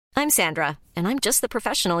I'm Sandra, and I'm just the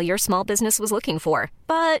professional your small business was looking for.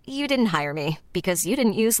 But you didn't hire me because you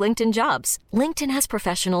didn't use LinkedIn Jobs. LinkedIn has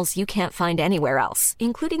professionals you can't find anywhere else,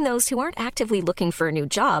 including those who aren't actively looking for a new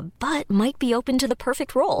job, but might be open to the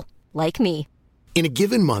perfect role, like me. In a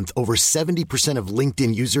given month, over 70% of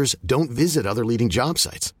LinkedIn users don't visit other leading job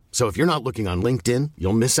sites. So if you're not looking on LinkedIn,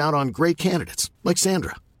 you'll miss out on great candidates like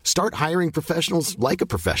Sandra. Start hiring professionals like a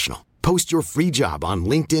professional. Post your free job on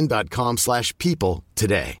linkedin.com/people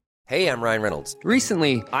today. Hey, I'm Ryan Reynolds.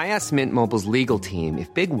 Recently, I asked Mint Mobile's legal team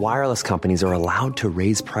if big wireless companies are allowed to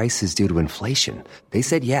raise prices due to inflation. They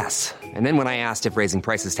said yes. And then when I asked if raising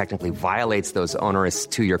prices technically violates those onerous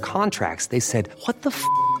two-year contracts, they said, "What the f***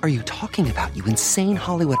 are you talking about, you insane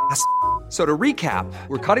Hollywood ass?" So to recap,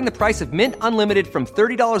 we're cutting the price of Mint Unlimited from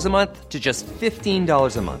 $30 a month to just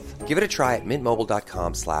 $15 a month. Give it a try at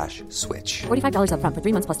mintmobile.com/switch. $45 up front for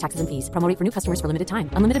 3 months plus taxes and fees. Promo rate for new customers for limited time.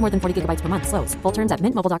 Unlimited more than 40 gigabytes per month. Slows full terms at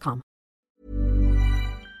mintmobile.com.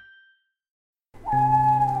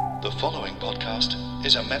 The following podcast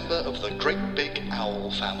is a member of the Great Big Owl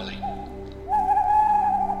family.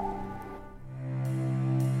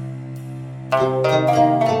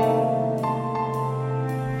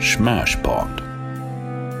 Smashpot.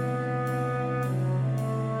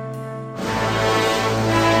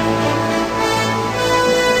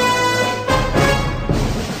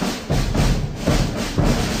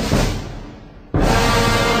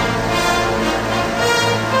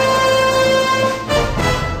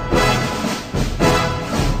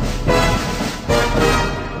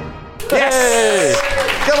 Yes!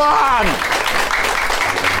 Come on!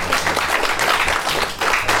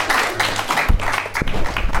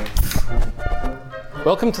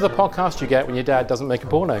 Welcome to the podcast you get when your dad doesn't make a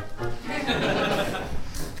porno.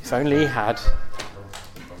 If only he had.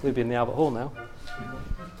 We'd be in the Albert Hall now.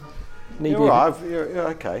 You're right, you're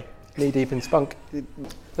okay. Knee deep in spunk.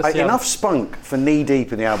 Enough spunk for knee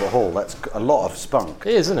deep in the Albert Hall. That's a lot of spunk.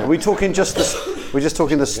 It is, isn't it? Are we talking we're just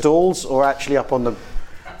talking the stalls, or actually up on the?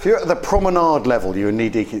 If you're at the promenade level, you're knee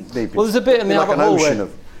deep. Well, there's a bit in the Albert Hall where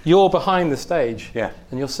you're behind the stage, yeah,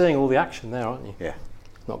 and you're seeing all the action there, aren't you? Yeah.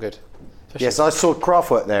 Not good. Yes, I saw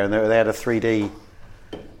Kraftwerk there, and they had a 3D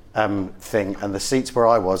thing, and the seats where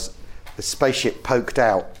I was, the spaceship poked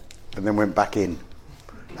out and then went back in.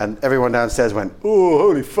 And everyone downstairs went, "Oh,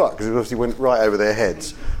 holy fuck," because it obviously went right over their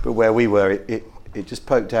heads. But where we were, it just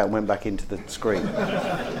poked out and went back into the screen.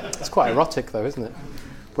 It's quite erotic, though, isn't it?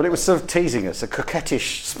 Well, it was sort of teasing us, a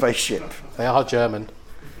coquettish spaceship. They are German.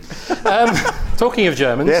 Talking of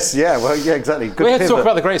Germans... Yes, yeah, well, yeah, exactly. Good we're here to pivot. talk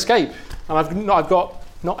about The Great Escape. And I've got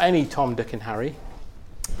not any Tom, Dick and Harry.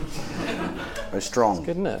 Very strong. It's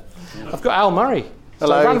good, isn't it? I've got Al Murray.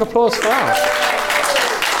 Hello. So a round of applause for Al.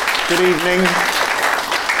 Good evening.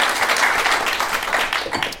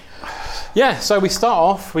 Yeah, so we start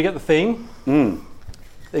off, we get the theme. The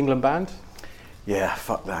England band. Yeah,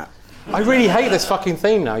 fuck that. I really hate this fucking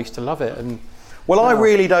theme now. I used to love it. I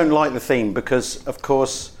really don't like the theme because, of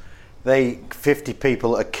course, 50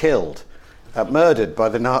 people are killed, murdered by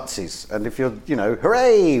the Nazis. And if you're,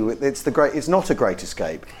 hooray! It's not a great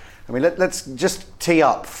escape. I mean, let's just tee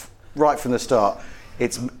up right from the start.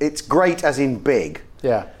 It's great as in big.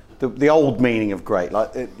 Yeah. The old meaning of great,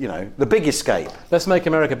 like the big escape. Let's make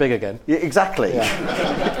America big again. Yeah, exactly.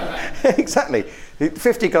 Yeah. Exactly.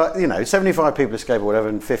 50 guys, 75 people escape or whatever,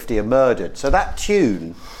 and 50 are murdered. So that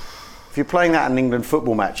tune, if you're playing that in an England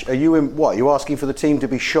football match, are you in what? Are you asking for the team to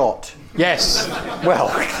be shot? Yes.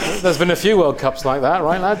 Well, there's been a few World Cups like that,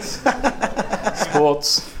 right, lads?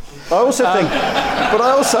 Sports. I also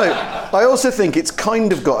think it's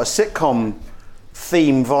kind of got a sitcom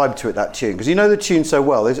theme vibe to it, that tune, because you know the tune so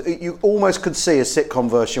well. You almost could see a sitcom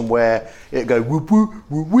version where it go whoop whoop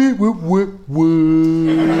whoop whoop whoop whoop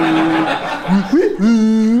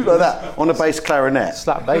like that on a bass clarinet,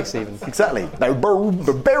 slap bass even. Exactly. Yeah.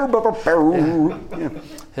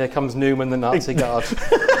 Here comes Newman, the Nazi guard.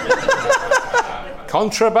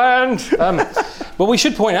 Contraband. But we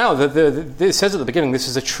should point out that it says at the beginning this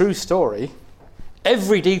is a true story.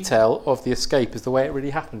 Every detail of the escape is the way it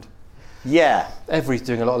really happened. Yeah. Every's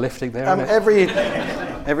doing a lot of lifting there, isn't it?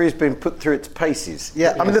 Every's been put through its paces.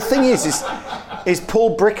 Yeah, I mean, the thing is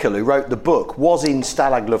Paul Brickell, who wrote the book, was in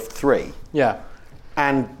Stalag Luft 3. Yeah.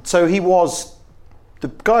 And so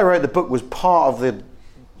the guy who wrote the book was part of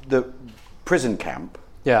the prison camp.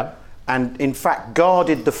 Yeah. And in fact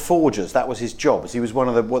guarded the forgers. That was his job. He was one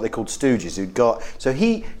of what they called stooges so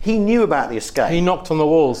he knew about the escape. He knocked on the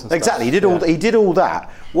walls and stuff. Exactly. He did all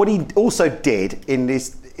that. What he also did in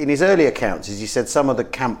his early accounts is he said some of the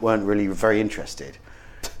camp weren't really very interested.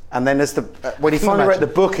 And then when he finally wrote the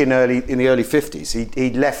book in the early 50s, he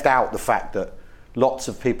left out the fact that lots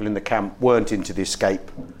of people in the camp weren't into the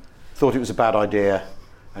escape, thought it was a bad idea,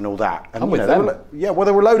 and all that. And I'm with them. There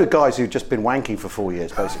were a load of guys who'd just been wanking for 4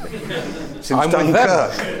 years, basically. Since I'm with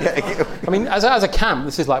Dunkirk. I mean, as a camp,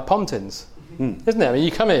 this is like Pontins, isn't it? I mean,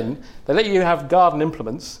 you come in, they let you have garden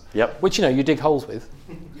implements, which, you dig holes with.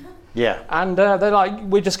 Yeah. And they're like,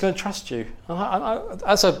 we're just going to trust you. And I,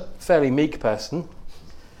 as a fairly meek person,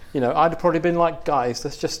 I'd have probably been like, guys,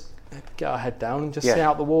 let's just get our head down and just see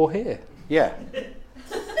out the war here. Yeah.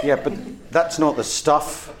 Yeah, but that's not the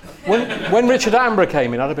stuff. When Richard Attenborough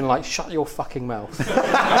came in, I'd have been like, shut your fucking mouth.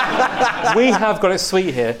 We have got it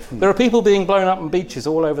sweet here. There are people being blown up on beaches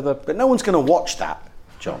all over the... But no one's going to watch that,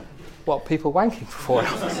 John. What, people wanking for 4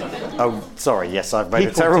 hours? Oh, sorry, yes, I've made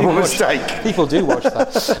a terrible mistake. People do watch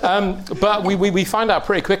that. But we find out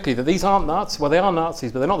pretty quickly that these aren't Nazis. Well, they are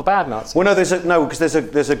Nazis, but they're not the bad Nazis. Well, no, because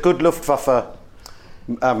there's a good Luftwaffe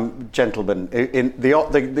gentleman in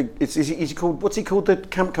is he called? What's he called? The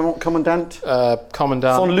camp commandant?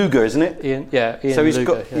 Commandant von Luger, isn't it? Ian so he's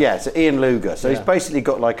Luger, got so Ian Luger. So he's basically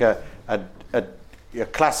got like a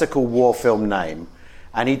classical war film name,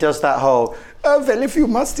 and he does that whole. Well, if you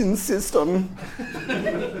must insist on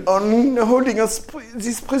holding us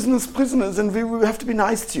these prisoners, and we will have to be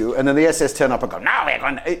nice to you, and then the SS turn up and go, no, we're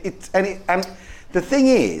going. And the thing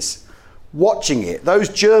is, watching it, those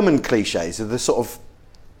German cliches are the sort of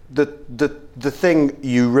the thing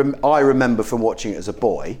I remember from watching it as a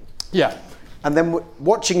boy. Yeah. And then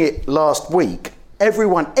watching it last week,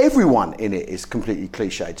 everyone in it is completely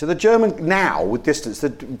cliched. So the German, now with distance, the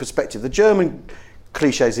perspective, the German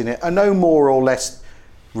cliches in it are no more or less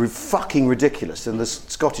fucking ridiculous than the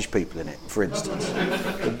Scottish people in it, for instance.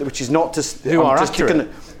 Which is not just... Who are accurate.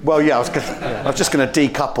 I was just going to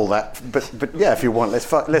decouple that, but yeah, if you want, let's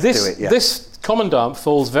do it. Yeah. This commandant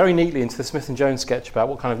falls very neatly into the Smith and Jones sketch about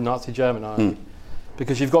what kind of Nazi German are you,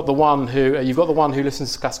 because you've got the one who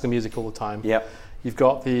listens to classical music all the time. Yep. You've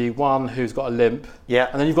got the one who's got a limp. Yeah.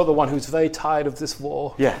 And then you've got the one who's very tired of this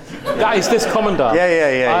war. Yeah. That is this commandant. Yeah.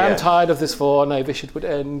 I am tired of this war, and I wish it would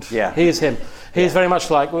end. Yeah. He is him. He is very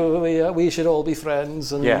much like, we should all be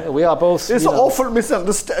friends, and we are both... There's an awful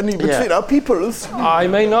misunderstanding between our peoples. I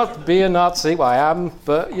may not be a Nazi, well, I am,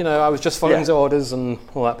 but, I was just following the orders and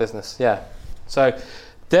all that business. Yeah. So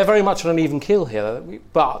they're very much on an even keel here,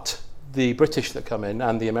 but the British that come in,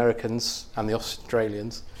 and the Americans, and the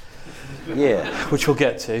Australians... which we'll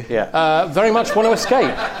get to. Very much want to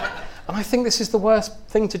escape, and I think this is the worst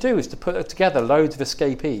thing to do, is to put together loads of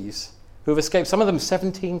escapees who have escaped, some of them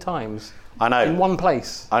 17 times. I know. In one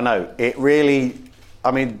place. I know. It really.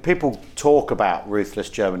 I mean, people talk about ruthless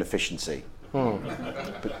German efficiency,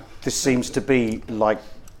 but this seems to be like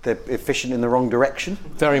they're efficient in the wrong direction.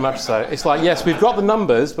 Very much so. It's like, yes, we've got the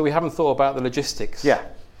numbers, but we haven't thought about the logistics. Yeah.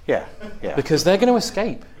 Because they're going to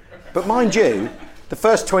escape. But mind you, the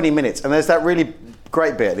first 20 minutes, and there's that really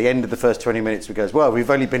great bit at the end of the first 20 minutes where it goes, well, we've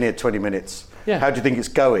only been here 20 minutes. Yeah. How do you think it's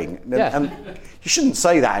going? And you shouldn't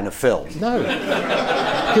say that in a film. No.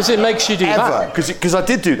 Because it makes you do that. Because I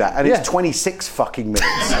did do that, and it's 26 fucking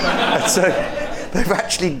minutes. And so they've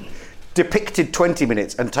actually depicted 20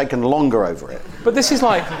 minutes and taken longer over it. But this is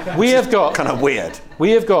like, we have got... kind of weird.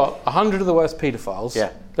 We have got 100 of the worst paedophiles.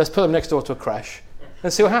 Yeah. Let's put them next door to a crash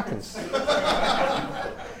and see what happens.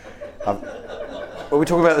 Are we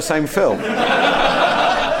talking about the same film?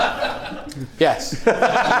 Yes.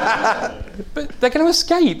 But they're going to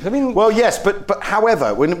escape. I mean... Well, yes, but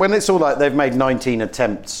however, when it's all like they've made 19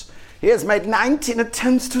 attempts, he has made 19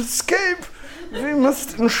 attempts to escape. We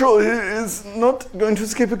must ensure he is not going to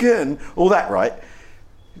escape again. All that, right?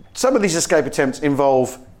 Some of these escape attempts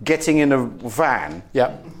involve getting in a van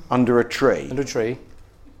under a tree.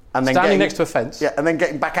 And then standing next to a fence. Yeah, and then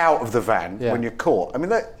getting back out of the van when you're caught. I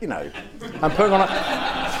mean, And putting on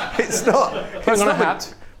a... It's not... Putting on a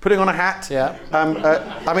hat. Putting on a hat. Yeah.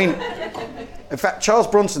 I mean, in fact, Charles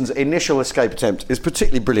Bronson's initial escape attempt is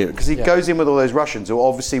particularly brilliant because he goes in with all those Russians who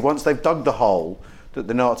obviously, once they've dug the hole that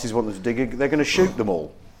the Nazis want them to dig, they're going to shoot them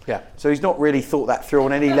all. Yeah. So he's not really thought that through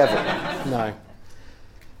on any level. No.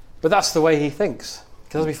 But that's the way he thinks.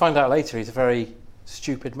 Because as we find out later, he's a very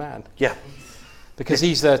stupid man. Yeah. Because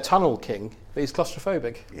he's the tunnel king, but he's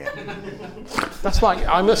claustrophobic. Yeah. That's like,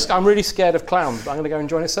 I'm really scared of clowns, but I'm going to go and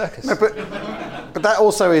join a circus. No, but that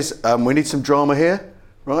also is, we need some drama here,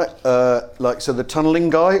 right? So the tunnelling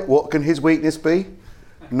guy, what can his weakness be?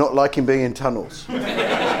 Not liking being in tunnels.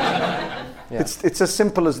 It's as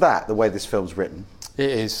simple as that, the way this film's written.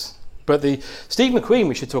 It is. But the Steve McQueen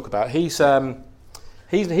we should talk about, he's the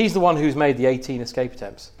one who's made the 18 escape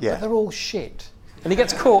attempts. Yeah. But they're all shit. And he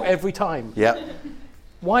gets caught every time. Yeah.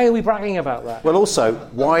 Why are we bragging about that? Well, also,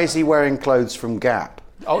 why is he wearing clothes from Gap?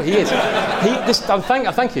 Oh, he is.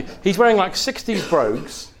 Thank you. He's wearing like 60s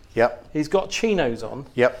brogues. Yep. He's got chinos on.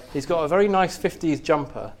 Yep. He's got a very nice 50s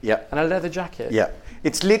jumper. Yep. And a leather jacket. Yep.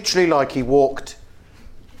 It's literally like he walked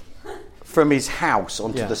from his house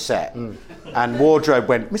onto the set, and wardrobe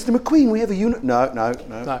went, Mr. McQueen, we have a unit. No, No,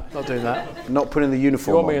 not doing that. not putting the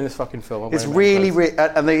uniform. You want me on. in this fucking film? I'm It's wearing my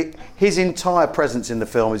really, his entire presence in the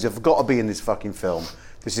film is, I've got to be in this fucking film.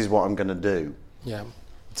 This is what I'm going to do. Yeah.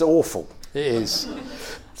 It's awful. It is.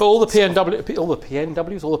 But all the POWs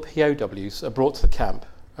are brought to the camp.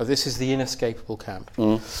 Oh, this is the inescapable camp.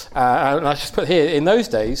 And I just put here, in those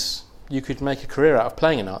days, you could make a career out of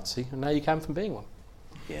playing a Nazi, and now you can from being one.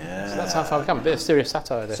 Yeah. So that's how far we come. A bit of serious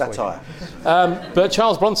satire there. Satire. But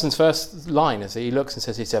Charles Bronson's first line is he looks and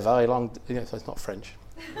says, it's a very long... so it's not French.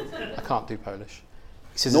 I can't do Polish.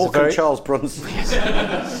 He says, Nor can Charles Bronson.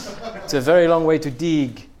 It's a very long way to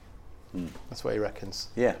dig. That's what he reckons.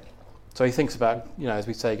 Yeah. So he thinks about, as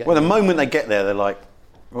we say... Well, the moment they get there, they're like,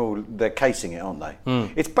 oh, they're casing it, aren't they?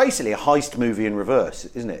 It's basically a heist movie in reverse,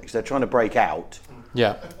 isn't it? Because they're trying to break out.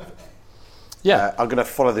 Yeah. Yeah. I'm going to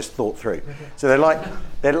follow this thought through. So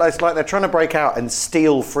it's like they're trying to break out and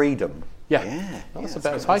steal freedom. Yeah. That's a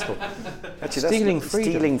better title. Actually, Stealing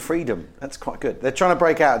freedom. Stealing freedom. That's quite good. They're trying to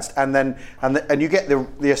break out, and you get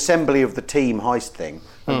the assembly of the team heist thing.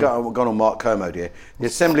 I've gone on Mark Kermode here. The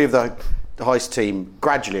assembly of the heist team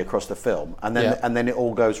gradually across the film, and then it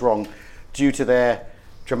all goes wrong due to their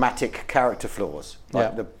dramatic character flaws.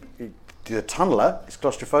 Like the tunneler is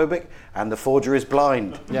claustrophobic, and the forger is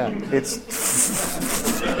blind. Yeah. It's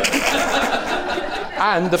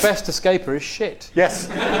and the best escaper is shit. yes,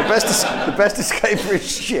 the best escaper is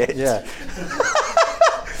shit. Yeah.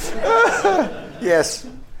 Yes.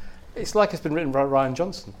 It's like it's been written by Ryan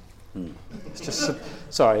Johnson. It's just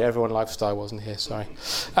sorry, everyone Lifestyle wasn't here. Sorry,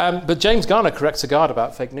 but James Garner corrects a guard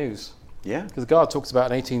about fake news. Yeah. Because the guard talks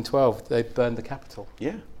about in 1812 they burned the Capitol.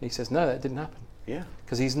 Yeah. He says no, that didn't happen. Yeah.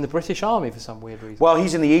 Because he's in the British Army for some weird reason. Well,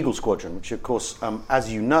 he's in the Eagle Squadron, which, of course,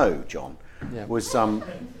 as you know, John, was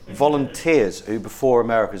volunteers who, before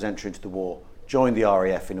America's entry into the war, joined the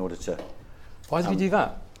RAF in order to... Why did he do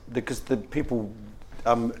that? Because the people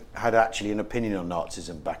had actually an opinion on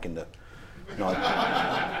Nazism back in the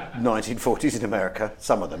 1940s in America,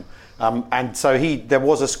 some of them. And so there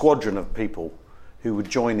was a squadron of people who would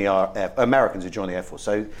join the RAF, Americans who joined the Air Force.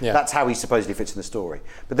 So that's how he supposedly fits in the story.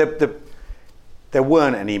 But there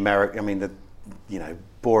weren't any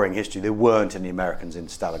boring history. There weren't any Americans in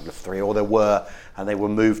Stalag Luft 3, or there were, and they were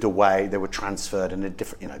moved away. They were transferred in a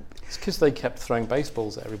different, It's because they kept throwing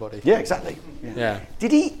baseballs at everybody. Yeah, exactly. Yeah.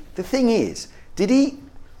 The thing is, did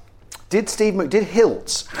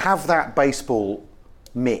Hiltz have that baseball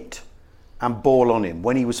mitt and ball on him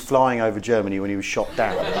when he was flying over Germany when he was shot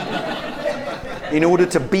down, in order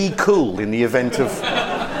to be cool in the event of?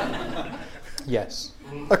 Yes.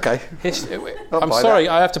 Okay. I'm sorry,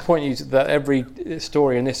 I have to point you to that every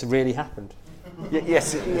story in this really happened.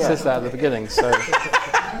 Yes. It says that at the beginning. So,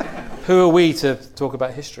 who are we to talk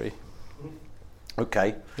about history?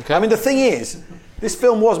 Okay. I mean, the thing is, this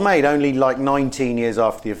film was made only like 19 years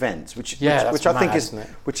after the events, which I think is,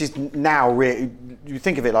 which is now really. You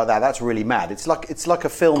think of it like that, that's really mad. It's like a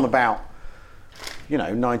film about,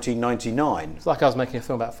 1999. It's like I was making a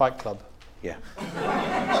film about Fight Club. Yeah.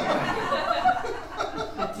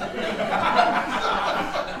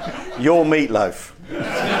 Your Meatloaf.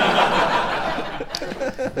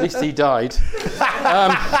 At least he died.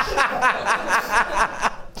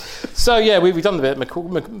 So we've done the bit.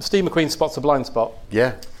 Steve McQueen spots a blind spot.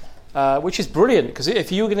 Yeah. Which is brilliant, because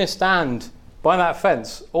if you were going to stand by that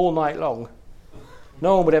fence all night long,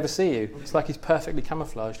 no one would ever see you. It's like he's perfectly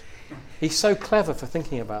camouflaged. He's so clever for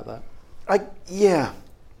thinking about that.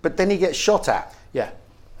 But then he gets shot at. Yeah.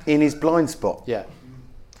 In his blind spot. Yeah.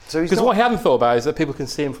 So because what he hadn't thought about is that people can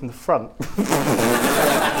see him from the front.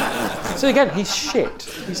 So again, he's shit.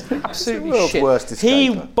 He's absolutely shit. Worst escaper.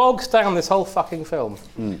 He bogs down this whole fucking film.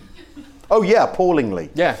 Oh yeah, appallingly.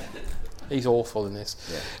 Yeah. He's awful in this.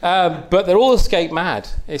 Yeah. But they're all escape mad.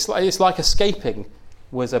 It's like Escaping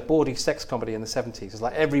was a bawdy sex comedy in the 70s. It's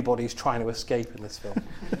like everybody's trying to escape in this film.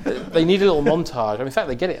 They need a little montage. In fact,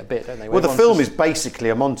 they get it a bit, don't they? Well, the film is basically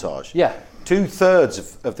a montage. Yeah.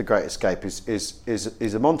 2/3 of The Great Escape is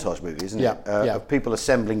a montage movie, isn't it? Of people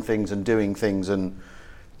assembling things and doing things, and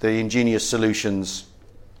the ingenious solutions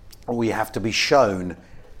we have to be shown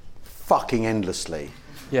fucking endlessly.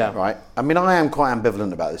 Yeah. Right? I mean, I am quite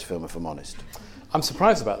ambivalent about this film, if I'm honest. I'm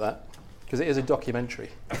surprised about that, because it is a documentary.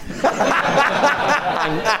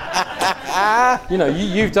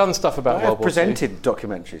 You've done stuff about World War II. Presented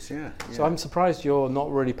documentaries, yeah. So I'm surprised you're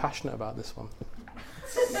not really passionate about this one.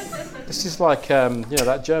 This is like,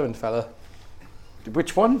 that German fella.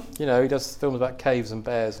 Which one? You know, he does films about caves and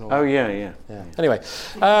bears and all Oh, that. yeah. Anyway,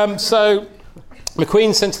 so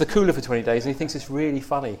McQueen's sent to the cooler for 20 days and he thinks it's really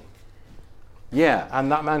funny. Yeah.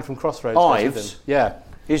 And that man from Crossroads goes with Ives him. Yeah.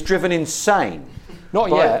 is driven insane. Not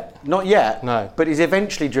yet. Not yet. No. But he's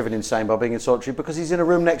eventually driven insane by being in solitary because he's in a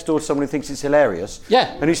room next door to someone who thinks it's hilarious.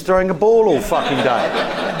 Yeah. And he's throwing a ball all fucking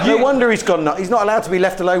day. No wonder he's gone nuts. He's not allowed to be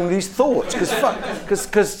left alone with his thoughts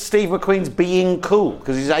because Steve McQueen's being cool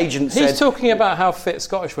because his agent said... He's talking about how fit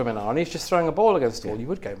Scottish women are and he's just throwing a ball against the wall. You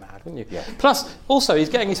would go mad, wouldn't you? Yeah. Plus, also, he's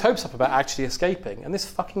getting his hopes up about actually escaping and this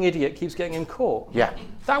fucking idiot keeps getting him caught. Yeah.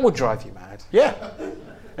 That would drive you mad. Yeah.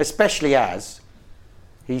 Especially as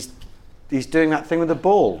he's doing that thing with the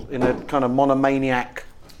ball in a kind of monomaniac,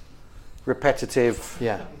 repetitive...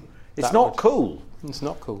 Yeah. It's not cool. It's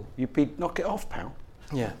not cool. You'd knock it off, pal.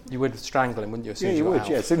 Yeah. You would strangle him, wouldn't you, as soon Yeah, as you got would, out?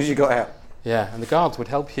 yeah, as soon as you got out. Yeah, and the guards would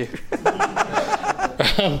help you.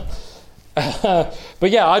 But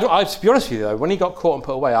yeah, to be honest with you though, when he got caught and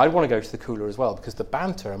put away, I'd want to go to the cooler as well because the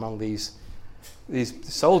banter among these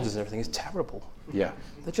soldiers and everything is terrible. Yeah.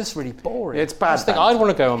 They're just really boring. Yeah, it's bad I just think banter. I'd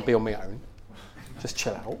want to go and be on my own, just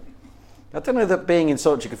chill out. I don't know that being in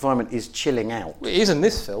solitary confinement is chilling out. It is in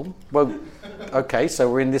this film. Well, okay, so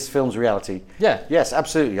we're in this film's reality. Yeah. Yes,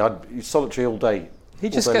 absolutely. I'd be solitary all day. He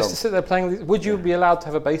just all day gets long. to sit there playing. Would you be allowed to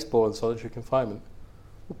have a baseball in solitary confinement?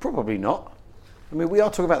 Well, probably not. I mean, we are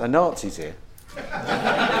talking about the Nazis here.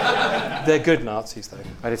 They're good Nazis though.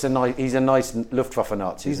 And he's a nice Luftwaffe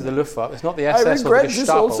Nazi. These are isn't the he? Luftwaffe. It's not the I SS or the regret this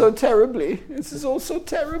Gestapo. also terribly. This is also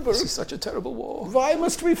terrible. This is such a terrible war. Why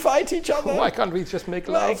must we fight each other? Why can't we just make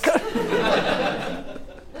love? It'd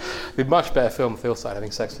be a much better film if they all started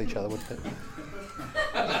having sex with each other, wouldn't it?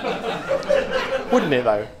 Wouldn't it,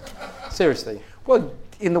 though? Seriously. Well,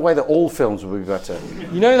 in the way that all films would be better.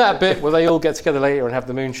 You know that bit where they all get together later and have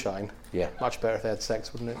the moonshine? Yeah. Much better if they had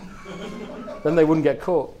sex, wouldn't it? Then they wouldn't get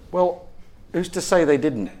caught. Well, who's to say they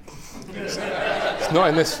didn't? It's not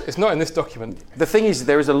in this document. The thing is,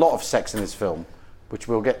 there is a lot of sex in this film, which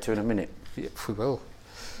we'll get to in a minute. Yeah, we will.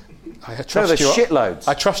 I No, trust there's you. shitloads.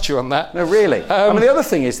 I trust you on that. No, really. I mean, the other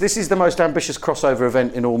thing is, this is the most ambitious crossover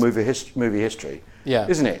event in all movie history. Yeah.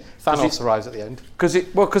 Isn't it? Thanos arrives at the end. Because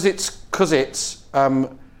it's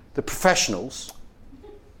The Professionals,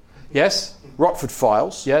 Yes. Rockford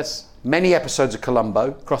Files, Yes. many episodes of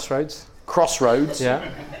Columbo, Crossroads. Crossroads. Yeah.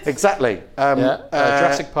 Exactly.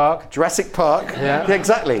 Jurassic Park. Jurassic Park. Yeah.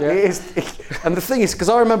 Exactly. Yeah. It is, and the thing is, because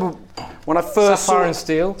I remember when I first Sapphire saw and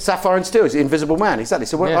Steel. Sapphire and Steel is Invisible Man. Exactly.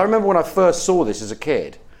 So Yeah. I remember when I first saw this as a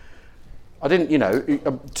kid. I didn't,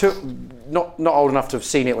 not old enough to have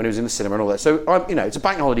seen it when it was in the cinema and all that. So it's a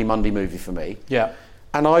bank holiday Monday movie for me. Yeah.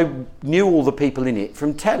 And I knew all the people in it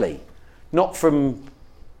from telly, not from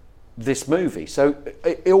this movie. So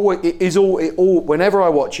whenever I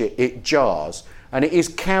watch it, it jars. And it is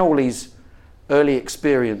Cowley's early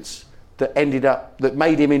experience that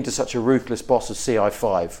made him into such a ruthless boss as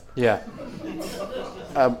CI5. Yeah.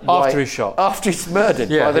 After he's shot. After he's murdered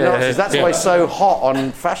by the Nazis. That's why he's so hot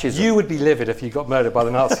on fascism. You would be livid if you got murdered by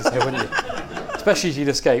the Nazis here, wouldn't you? Especially if you'd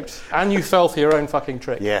escaped. And you fell for your own fucking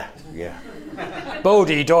trick. Yeah.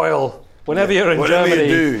 Bodie Doyle, whenever you're in Whatever Germany,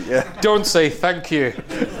 you do, don't say thank you.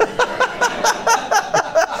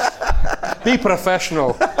 Be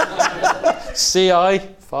professional.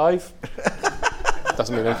 CI5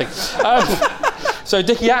 doesn't mean anything. So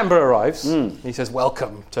Dickie Attenborough arrives. He says,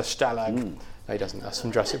 "Welcome to Stalag." No, he doesn't. That's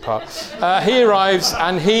from Jurassic Park. He arrives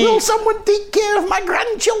and Will someone take care of my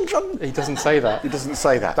grandchildren? He doesn't say that. He doesn't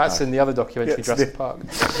say that. That's no. in the other documentary, Yes, Jurassic Park.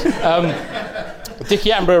 Dickie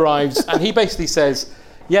Attenborough arrives and he basically says,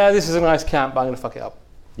 "Yeah, this is a nice camp, but I'm going to fuck it up."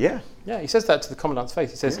 Yeah. Yeah, he says that to the commandant's face.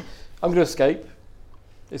 He says, "I'm going to escape.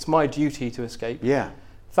 It's my duty to escape. Yeah.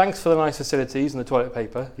 Thanks for the nice facilities and the toilet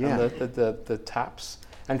paper Yeah. and the taps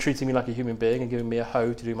and treating me like a human being and giving me a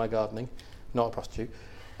hoe to do my gardening, not a prostitute."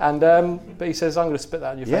 And but he says, "I'm going to spit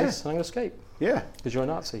that in your face and I'm going to escape Yeah. because you're a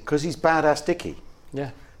Nazi." Because he's badass Dickie.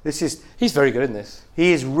 Yeah, He's very good in this.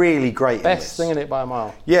 He is really great. Best thing in it by a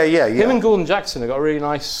mile. Yeah. Him and Gordon Jackson have got a really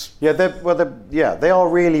nice. Yeah, they are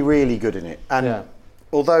really, really good in it. And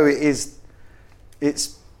although it's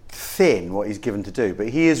thin what he's given to do, but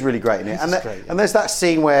he is really great in it. And there's that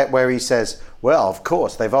scene where he says, "Well, of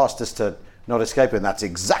course they've asked us to not escape, and that's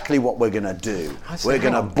exactly what we're going to do. We're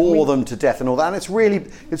going to bore them to death and all that." And it's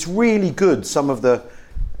really good. Some of the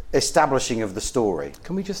establishing of the story.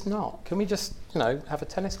 Can we just not? Can we just have a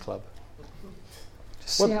tennis club?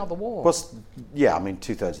 Just see out the war. Yeah, I mean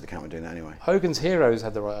 2/3 of the camp were doing that anyway. Hogan's Heroes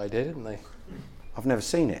had the right idea, didn't they? I've never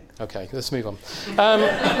seen it. Okay, let's move on.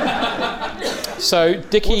 So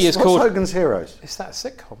Dickie is What's called... Hogan's Heroes? Is that a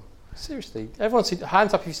sitcom? Seriously? Everyone's seen...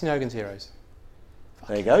 Hands up if you've seen Hogan's Heroes.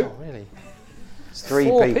 There you go. Oh, really? It's 3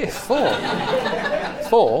 people.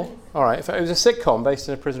 Four? All right. It was a sitcom based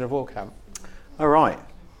in a prisoner of war camp. All right.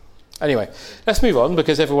 Anyway, let's move on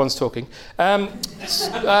because everyone's talking.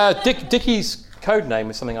 Dickie's code name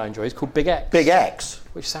is something I enjoy. It's called Big X. Big X.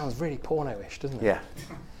 Which sounds really porno-ish, doesn't it? Yeah.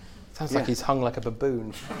 Sounds like he's hung like a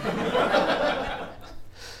baboon.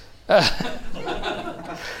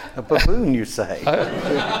 A baboon, you say?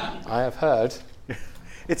 I have heard.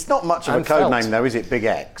 It's not much of a And code felt. name, though, is it? Big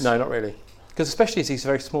X. No, not really. Because especially as he's a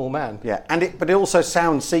very small man. Yeah, but it also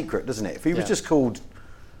sounds secret, doesn't it? If he was Yeah. just called,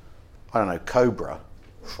 I don't know, Cobra,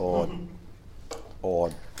 or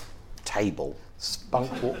Table,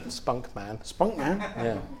 Spunk man. Spunk Man.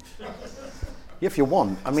 Yeah. If you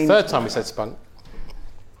want, I mean. Third time we said spunk.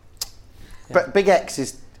 But Big X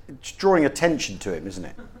is drawing attention to him, isn't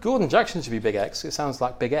it? Gordon Jackson should be Big X. It sounds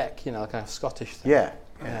like Big Ek, you know, kind of Scottish thing. Yeah.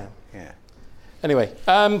 Anyway,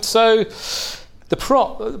 so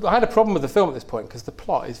I had a problem with the film at this point because the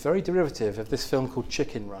plot is very derivative of this film called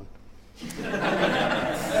Chicken Run. I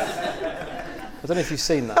don't know if you've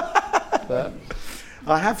seen that, but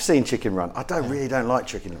I have seen Chicken Run. I really don't like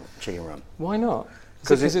Chicken Run. why not?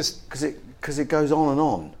 Because it goes on and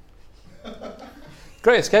on.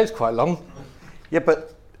 Great Escape's quite long. Yeah,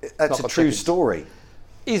 but that's Not a got true chickens. story.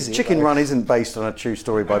 Is it? Chicken though? Run isn't based on a true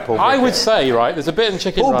story by Paul Brickell. I would say, right, there's a bit in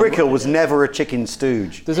Chicken Paul Run. Brickell was never a chicken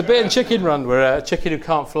stooge. There's a bit in Chicken Run where a chicken who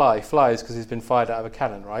can't flies because he's been fired out of a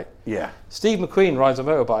cannon, right? Yeah. Steve McQueen rides a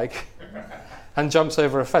motorbike and jumps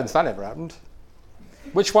over a fence. That never happened.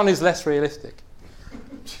 Which one is less realistic?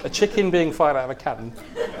 A chicken being fired out of a cannon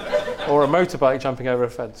or a motorbike jumping over a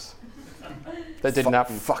fence? That didn't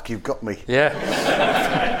happen. Fuck, you've got me. Yeah.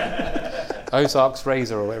 Ozark's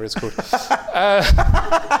Razor or whatever it's called.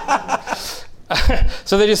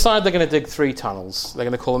 So they decide they're going to dig 3 tunnels. They're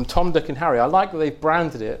going to call them Tom, Dick and Harry. I like that they've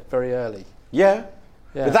branded it very early. Yeah.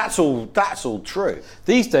 Yeah. But that's all true.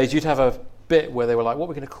 These days you'd have a bit where they were like, what are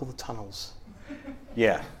we going to call the tunnels?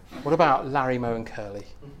 Yeah. What about Larry, Moe and Curly?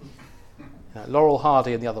 You know, Laurel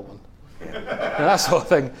Hardy and the other one. You know, that sort of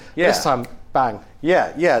thing. Yeah. This time, bang.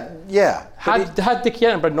 Yeah. Had Dickie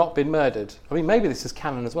Edinburgh not been murdered, I mean, maybe this is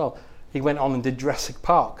canon as well, he went on and did Jurassic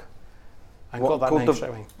Park and got that name straight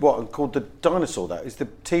away. What, called the dinosaur that? Is the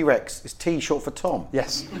T-Rex, is T short for Tom?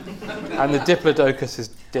 Yes. And the Diplodocus is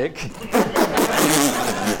Dick.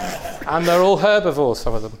 And they're all herbivores,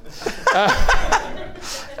 some of them.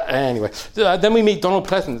 Anyway, then we meet Donald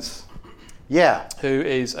Pleasance. Yeah. Who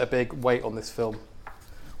is a big weight on this film.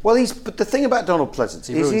 Well, but the thing about Donald Pleasance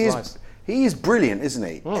is he is brilliant, isn't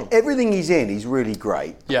he? Everything he's in, he's really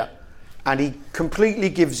great. Yeah. And he completely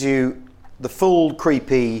gives you the full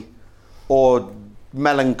creepy or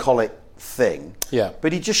melancholic thing. Yeah.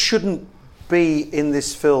 But he just shouldn't be in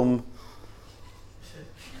this film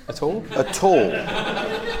at all.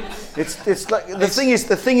 It's like the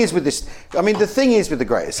thing is with this. I mean, the thing is with The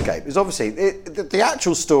Great Escape is obviously the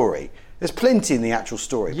actual story. There's plenty in the actual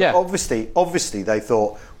story. Yeah. But obviously they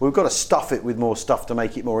thought we've got to stuff it with more stuff to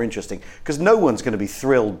make it more interesting because no one's going to be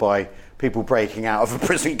thrilled by people breaking out of a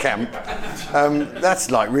prison camp.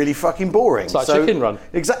 That's like really fucking boring. It's like Chicken Run.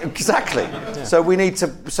 Exactly. Yeah. So we need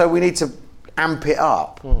to amp it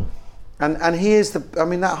up. And here's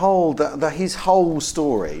that whole his whole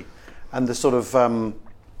story and the sort of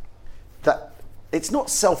that. It's not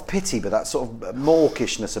self-pity, but that sort of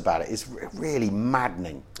mawkishness about it is really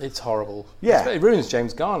maddening. It's horrible. Yeah. It ruins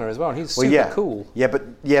James Garner as well. He's super cool. Yeah,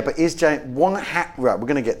 but is James... Right, we're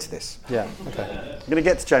going to get to this. Yeah, okay. We're going to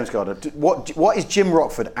get to James Garner. What is Jim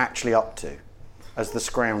Rockford actually up to as the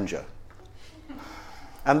Scrounger?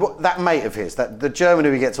 And what that mate of his, the German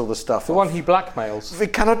who he gets all the stuff The one he blackmails. We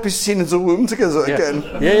cannot be seen as a room together again.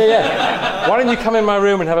 Yeah. Why don't you come in my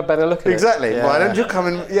room and have a better look at it? Exactly. Yeah. Why don't you come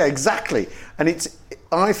in... Yeah, exactly. And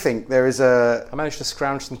I think there is a... I managed to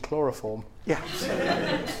scrounge some chloroform. Yeah.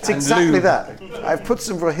 It's exactly that. I've put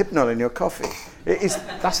some Rohypnol in your coffee.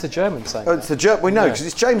 That's the German saying. Oh, it's the German. We know, because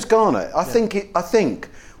it's James Garner. I think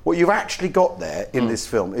what you've actually got there in this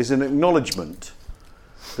film is an acknowledgement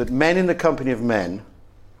that men in the company of men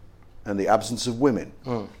and the absence of women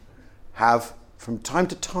have, from time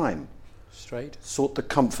to time, sought the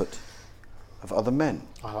comfort of other men.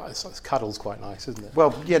 It's cuddle's quite nice, isn't it?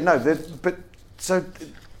 Well, yeah, no, but so,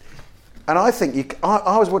 and I think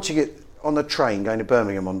I was watching it on the train going to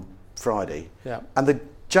Birmingham on Friday, and the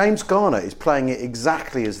James Garner is playing it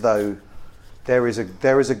exactly as though there is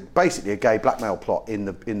basically a gay blackmail plot in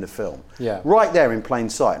the film, right there in plain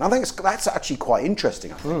sight, and I think that's actually quite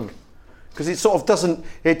interesting. I think. because it sort of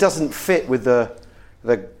doesn't fit with the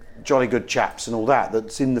jolly good chaps and all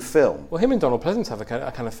that's in the film. Well, him and Donald Pleasance have a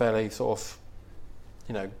kind of fairly sort of,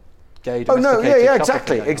 gay. Oh no, yeah,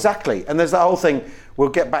 couple exactly. And there's that whole thing. We'll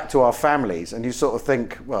get back to our families, and you sort of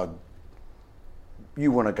think, well,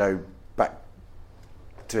 you want to go back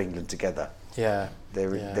to England together. Yeah.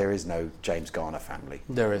 There is no James Garner family.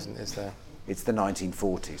 There isn't, is there? It's the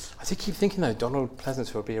 1940s. I do keep thinking though, Donald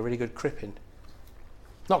Pleasance would be a really good Crippen.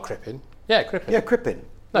 Not Crippen. Yeah, Crippen. Yeah, Crippen.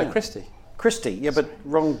 No, yeah. Christie, yeah, but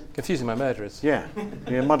wrong. Confusing my murderers. Yeah,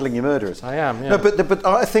 you're muddling your murderers. I am. Yeah. No, but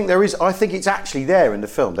I think there is. I think it's actually there in the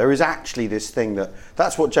film. There is actually this thing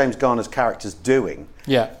that's what James Garner's character's doing.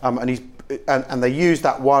 Yeah. And he's and they use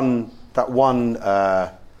that one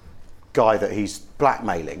guy that he's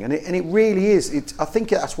blackmailing, and it really is. I think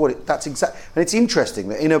that's exact. And it's interesting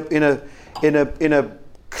that in a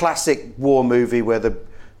classic war movie where the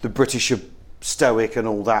British are stoic and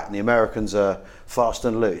all that, and the Americans are fast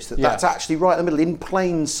and loose. That's actually right in the middle, in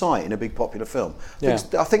plain sight, in a big popular film. I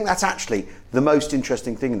think that's actually the most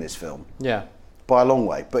interesting thing in this film. Yeah. By a long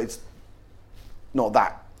way, but it's not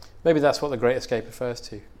that. Maybe that's what The Great Escape refers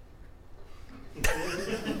to.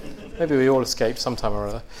 Maybe we all escape sometime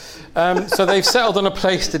or other. So they've settled on a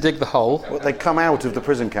place to dig the hole. Well, they come out of the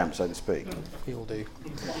prison camp, so to speak. We all do.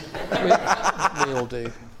 We all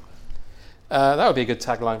do. That would be a good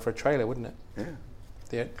tagline for a trailer, wouldn't it? Yeah.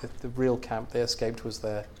 The real camp they escaped was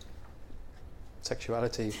their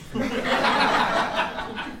sexuality.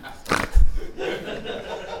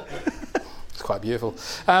 It's quite beautiful.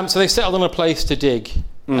 So they settled on a place to dig.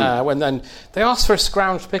 When then they asked for a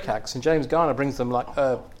scrounged pickaxe, and James Garner brings them like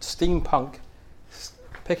a steampunk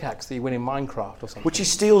pickaxe that you win in Minecraft or something. Which he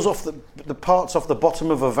steals off the parts off the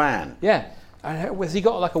bottom of a van. Yeah. And has he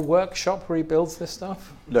got like a workshop where he builds this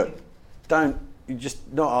stuff? Look, you're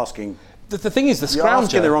just not asking. The thing is, the scrounger. You're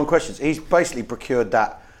asking the wrong questions. He's basically procured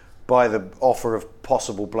that by the offer of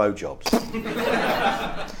possible blowjobs.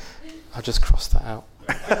 I'll just cross that out.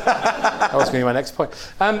 That was going to be my next point.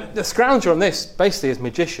 The scrounger on this basically is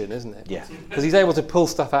magician, isn't it? Yeah. Because he's able to pull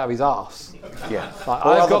stuff out of his arse. Yeah. Like,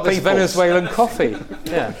 I've got this Venezuelan coffee.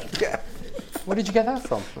 Yeah. Yeah. Where did you get that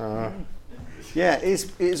from? Yeah,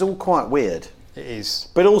 it's all quite weird. It is.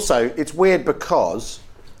 But also, it's weird because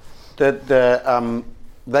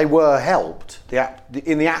they were helped.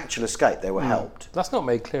 In the actual escape, they were helped. That's not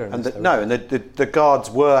made clear in and this, the guards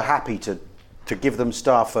were happy to give them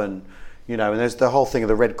stuff, and and there's the whole thing of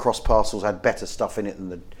the Red Cross parcels had better stuff in it than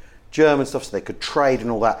the German stuff, so they could trade and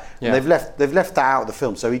all that. Yeah. And they've left that out of the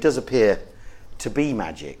film, so he does appear to be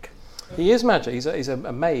magic. He is magic. He's a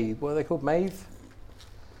maid. What are they called? Maid?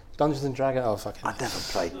 Dungeons and Dragons. Oh, fucking. I never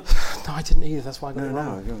played. No, I didn't either. That's why I got it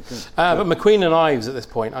wrong. But McQueen and Ives at this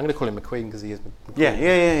point. I'm going to call him McQueen because he is. McQueen.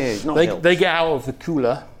 Yeah. He's not. They get out of the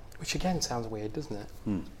cooler, which again sounds weird, doesn't it?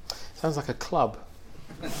 Sounds like a club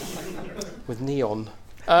with neon.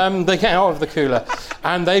 They get out of the cooler,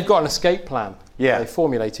 and they've got an escape plan. Yeah. They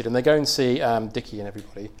formulated, and they go and see Dickie and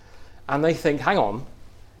everybody, and they think, hang on,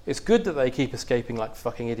 it's good that they keep escaping like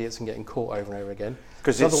fucking idiots and getting caught over and over again.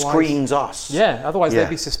 Because it screens us. Yeah, otherwise they'd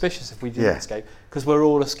be suspicious if we didn't escape, because we're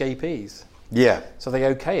all escapees. Yeah. So they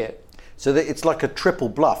okay it. So it's like a triple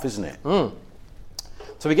bluff, isn't it? So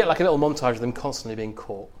we get like a little montage of them constantly being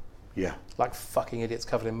caught. Yeah. Like fucking idiots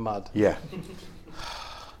covered in mud. Yeah.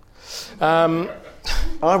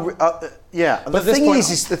 Yeah.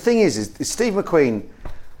 The thing is Steve McQueen.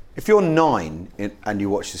 If you're 9 and you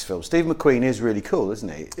watch this film, Steve McQueen is really cool,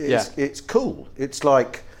 isn't he? It's cool. It's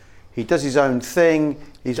like he does his own thing.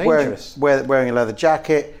 He's wearing a leather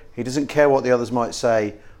jacket. He doesn't care what the others might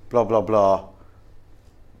say. Blah blah blah.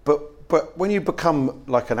 But when you become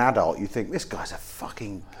like an adult, you think this guy's a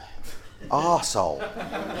fucking arsehole.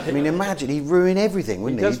 I mean, imagine he'd ruin everything,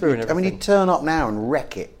 wouldn't he? He does ruin everything. I mean, he'd turn up now and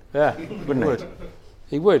wreck it. Yeah, wouldn't he?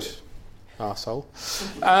 He would. Arsehole.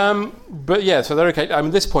 But yeah, so they're okay. I mean,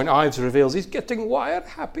 at this point, Ives reveals he's getting wire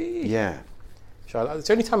happy. Yeah. It's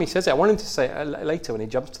the only time he says it. I want him to say it later when he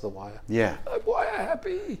jumps to the wire. Yeah. I'm wire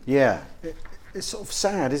happy. Yeah. It's sort of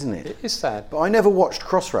sad, isn't it? It is sad. But I never watched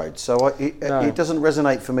Crossroads, so it doesn't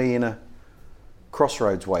resonate for me in a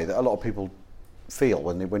Crossroads way that a lot of people feel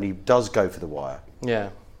when he does go for the wire. Yeah.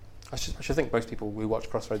 I should think most people who watch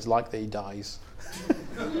Crossroads like that he dies.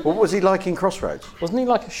 What was he like in Crossroads? Wasn't he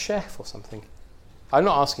like a chef or something? I'm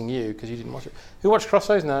not asking you because you didn't watch it. Who watched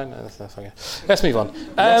Crossroads? No, that's okay. Let's move on.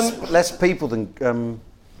 Less people than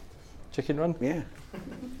Chicken Run? Yeah.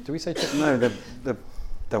 Do we say chicken? No,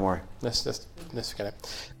 don't worry. Let's forget it.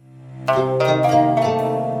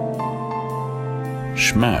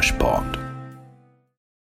 Smashbot.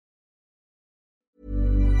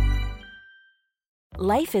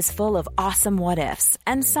 life is full of awesome what-ifs,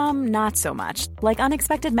 and some not so much, like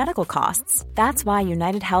unexpected medical costs. That's why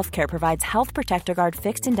United Healthcare provides Health Protector Guard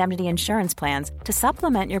fixed indemnity insurance plans to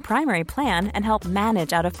supplement your primary plan and help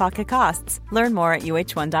manage out-of-pocket costs. Learn more at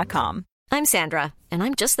uh1.com. I'm Sandra, and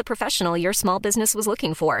I'm just the professional your small business was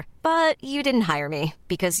looking for. But you didn't hire me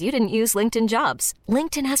because you didn't use LinkedIn Jobs.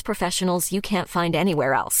 LinkedIn has professionals you can't find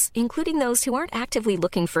anywhere else, including those who aren't actively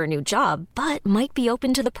looking for a new job, but might be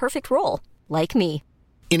open to the perfect role, like me.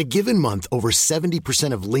 In a given month, over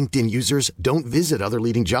 70% of LinkedIn users don't visit other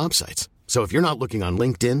leading job sites. So if you're not looking on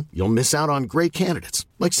LinkedIn, you'll miss out on great candidates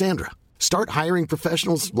like Sandra. Start hiring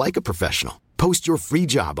professionals like a professional. Post your free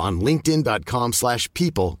job on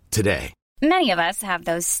linkedin.com/people today. Many of us have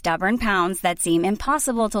those stubborn pounds that seem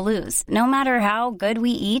impossible to lose, no matter how good we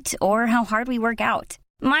eat or how hard we work out.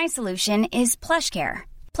 My solution is PlushCare.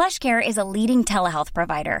 PlushCare is a leading telehealth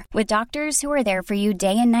provider with doctors who are there for you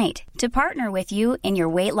day and night to partner with you in your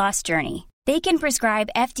weight loss journey. They can prescribe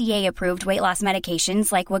FDA-approved weight loss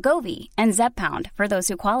medications like Wegovy and Zepbound for those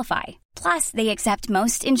who qualify. Plus, they accept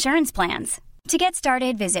most insurance plans. To get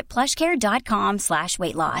started, visit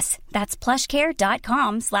plushcare.com/weightloss. That's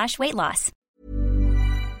plushcare.com/weightloss.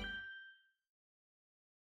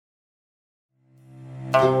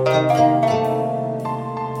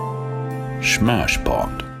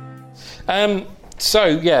 Smashpot.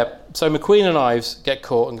 So McQueen and Ives get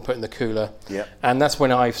caught and put in the cooler. Yeah. And that's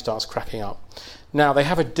when Ives starts cracking up. Now, they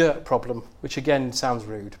have a dirt problem, which again sounds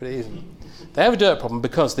rude, but it isn't. They have a dirt problem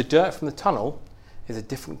because the dirt from the tunnel is a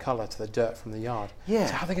different colour to the dirt from the yard. Yeah.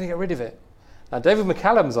 So how are they going to get rid of it? Now, David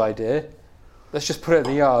McCallum's idea, let's just put it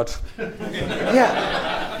in the yard.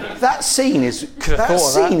 Yeah. That scene is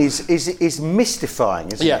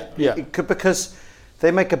mystifying, isn't it? Yeah. Because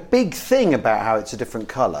they make a big thing about how it's a different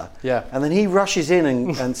colour. Yeah. And then he rushes in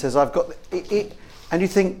and says, I've got it. And you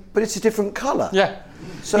think, but it's a different colour. Yeah.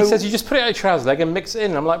 So he says, you just put it on your trouser leg and mix it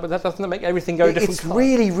in. I'm like, but that doesn't make everything go a different colour. It's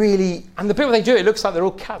really, really... And the bit where they do it, it looks like they're all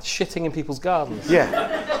cats shitting in people's gardens.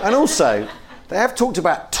 Yeah. And also, they have talked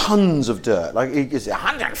about tons of dirt. Like, it's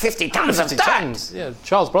 150 tons of dirt. Tons. Yeah,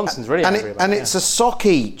 Charles Bronson's really angry about it. And it's a sock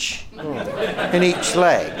each in each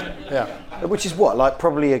leg. Yeah. Which is what, like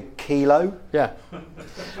probably a kilo? Yeah.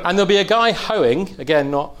 And there'll be a guy hoeing, again,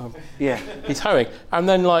 not... He's hoeing. And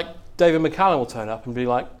then, like, David McCallum will turn up and be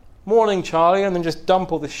like, morning, Charlie, and then just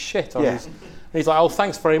dump all this shit on his... And he's like, oh,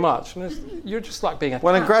 thanks very much. And you're just like being a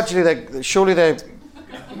Well, and gradually,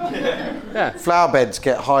 flower beds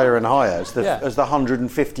get higher and higher as the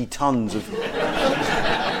 150 tons of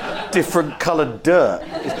different coloured dirt.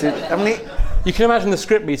 You can imagine the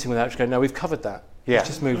script meeting without just going, no, we've covered that. Yeah. Let's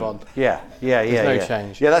just move on. There's no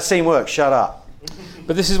change. Yeah, that scene works. Shut up.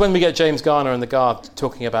 But this is when we get James Garner and the guard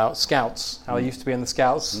talking about Scouts, how he used to be in the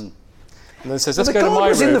Scouts. And then says, let's go to my room. The guard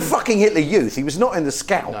was in the fucking Hitler Youth. He was not in the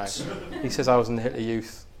Scouts. No. He says, I was in the Hitler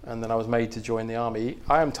Youth, and then I was made to join the army.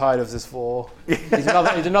 I am tired of this war. He's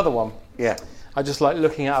another one. Yeah. I just like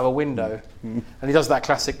looking out of a window. And he does that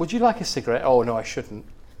classic, would you like a cigarette? Oh, no, I shouldn't.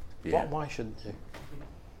 Yeah. Why shouldn't you?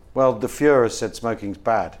 Well, the Führer said smoking's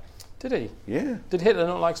bad. Did he? Yeah. Did Hitler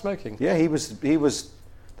not like smoking? Yeah, he was.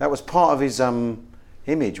 That was part of his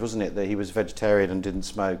image, wasn't it? That he was vegetarian and didn't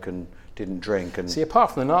smoke and didn't drink. And see, apart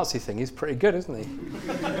from the Nazi thing, he's pretty good, isn't he?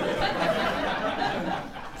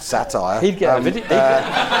 Satire. He'd get a video.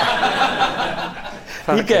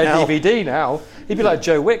 He'd get a DVD now. He'd be like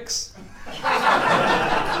Joe Wicks.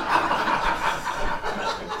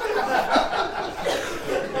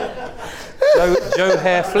 Joe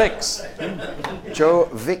Hair Flicks. Joe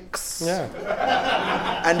Vicks. Yeah.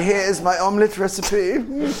 And here's my omelette recipe.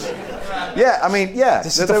 Yeah, I mean, yeah.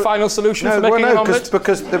 This is the final solution for making an omelette?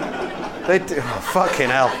 Because they do, fucking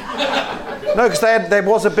hell. No, because there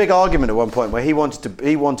was a big argument at one point where he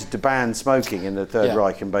wanted to ban smoking in the Third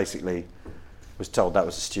Reich and basically was told that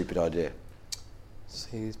was a stupid idea.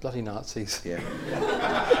 See, these bloody Nazis. Yeah.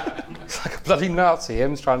 It's like a bloody Nazi,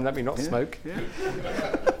 him trying to let me not smoke. Yeah.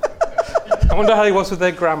 I wonder how he was with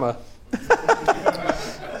their grammar.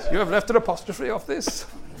 You have left an apostrophe off this.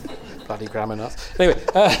 Bloody grammar nuts. Anyway,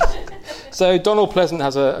 so Donald Pleasant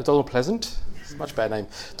has Donald Pleasant? It's a much better name.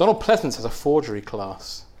 Donald Pleasance has a forgery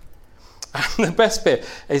class. And the best bit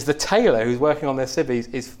is the tailor who's working on their civvies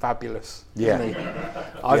is fabulous. Yeah. Isn't he?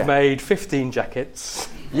 I've made 15 jackets.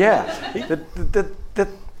 Yeah.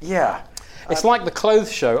 Yeah. It's like the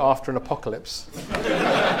clothes show after an apocalypse.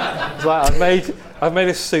 It's like I've made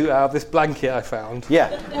a suit out of this blanket I found. Yeah,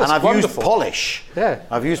 and I've used polish. Yeah,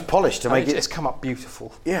 I've used polish to make it. It's come up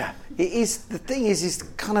beautiful. Yeah, it is. The thing is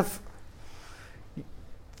kind of.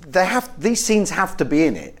 These scenes have to be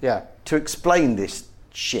in it. Yeah. To explain this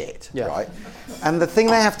shit, Yeah. right? And the thing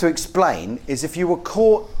they have to explain is if you were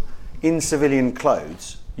caught in civilian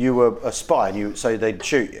clothes, you were a spy, and so they'd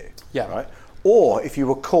shoot you. Yeah. Right. Or if you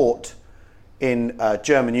were caught in a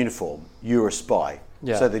German uniform, you were a spy.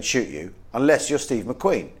 Yeah. So they'd shoot you, unless you're Steve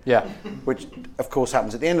McQueen. Yeah. Which, of course,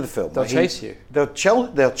 happens at the end of the film. They'll chase you. They'll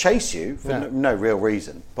chase you for no real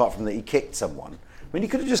reason, apart from that he kicked someone. I mean, he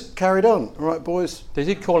could have just carried on. All right, boys. They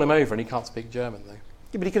did call him over, and he can't speak German though.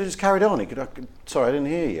 Yeah, but he could have just carried on. Sorry, I didn't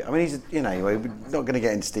hear you. I mean, anyway, we're not going to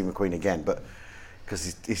get into Steve McQueen again, but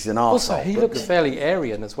because he's an arsehole. Also, he looks fairly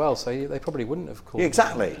Aryan as well, so they probably wouldn't have called. Yeah,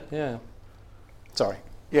 exactly. him. Yeah. Sorry.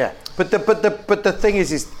 Yeah, but the thing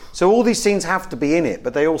is so all these scenes have to be in it,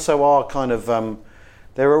 but they also are kind of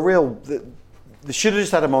they're a real. They should have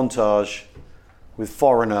just had a montage with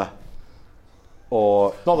Foreigner,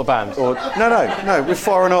 or not the band, or no, with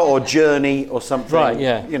Foreigner or Journey or something. Right.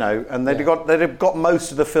 Yeah. You know, and they'd have got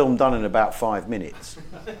most of the film done in about 5 minutes.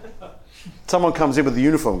 Someone comes in with the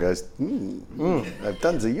uniform, and goes, they've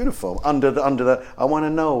done the uniform under the. I want to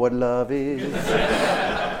know what love is.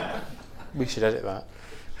 We should edit that.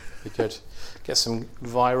 We could get some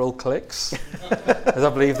viral clicks, as I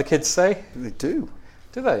believe the kids say. They do.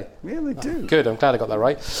 Do they? Yeah, they do. Good, I'm glad I got that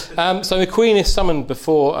right. So McQueen is summoned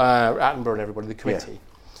before Attenborough and everybody, the committee,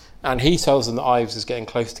 and he tells them that Ives is getting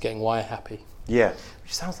close to getting wire happy. Yeah.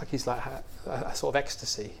 Which sounds like he's like a sort of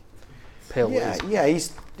ecstasy pill. Yeah,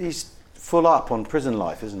 he's full up on prison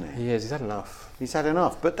life, isn't he? He is, he's had enough. He's had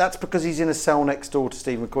enough, but that's because he's in a cell next door to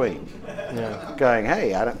Steve McQueen. Yeah. Going,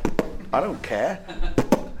 hey, I don't care.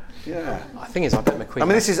 Yeah. The thing is, I bet McQueen... I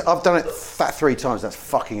mean, I've done it 3 times, that's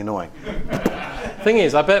fucking annoying. Thing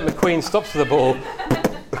is, I bet McQueen stops for the ball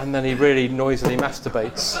and then he really noisily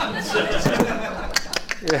masturbates.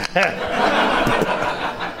 Yeah.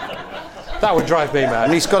 That would drive me mad.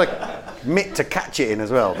 And he's got a mitt to catch it in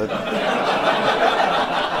as well.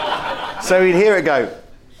 So he'd hear it go.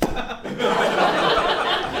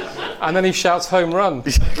 And then he shouts home run.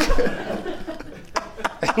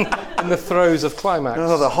 In the throes of climax.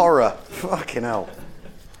 Oh, the horror. Fucking hell.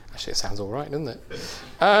 Actually, it sounds all right, doesn't it?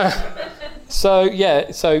 So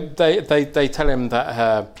they tell him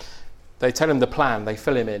that they tell him the plan. They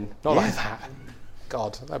fill him in, not like that.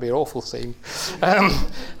 God, that'd be an awful scene.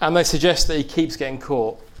 And they suggest that he keeps getting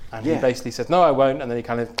caught, and he basically says, "No, I won't." And then he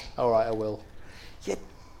kind of, "All right, I will." Yeah.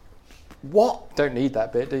 What? Don't need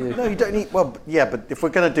that bit, do you? No, you don't need. Well, yeah, but if we're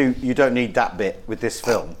going to do, you don't need that bit with this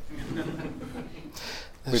film.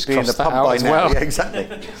 We'd be in the pub by now. Well. Yeah, exactly.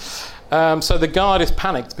 So the guard is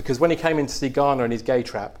panicked because when he came in to see Garner and his gay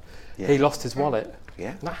trap, he lost his wallet.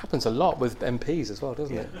 Yeah. And that happens a lot with MPs as well,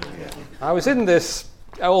 doesn't it? Yeah. I was in this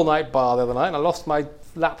all-night bar the other night and I lost my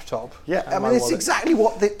laptop. Yeah, I mean, it's exactly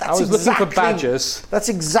what... I was looking for badges. That's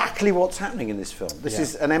exactly what's happening in this film. This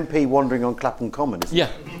is an MP wandering on Clapham Common, isn't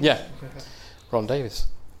it? Yeah. Ron Davis.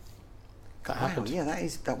 That happened. Yeah,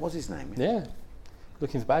 that was his name. Yeah.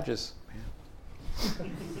 Looking for badges.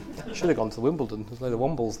 Should have gone to Wimbledon. There's a load of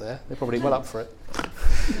Wombles there. They're probably well up for it.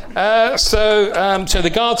 So the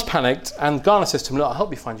guards panicked, and Garner says to him, "Look, I'll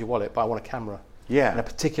help you find your wallet, but I want a camera. Yeah. And a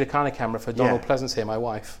particular kind of camera for Donald Pleasance here, my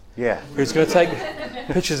wife. Yeah. Who's going to take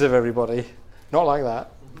pictures of everybody. Not like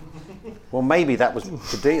that." Well, maybe that was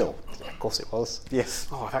the deal. Of course it was. Yes.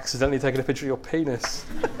 Oh, I've accidentally taken a picture of your penis.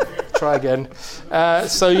 Try again.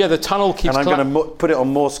 The tunnel keeps... And I'm going to put it on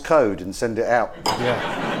Morse code and send it out.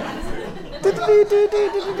 Yeah.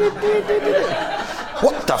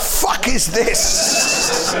 What the fuck is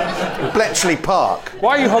this? Bletchley Park.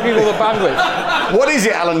 Why are you hogging all the bandwidth? What is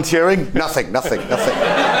it, Alan Turing? Nothing.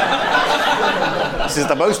 This is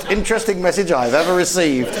the most interesting message I've ever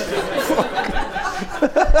received.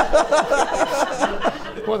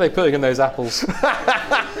 What are they putting in those apples?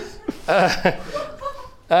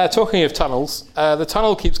 Talking of tunnels, the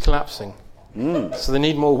tunnel keeps collapsing. So they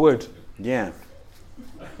need more wood. Yeah.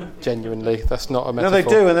 Genuinely, that's not a metaphor. No, they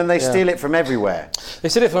do, and then they steal it from everywhere. They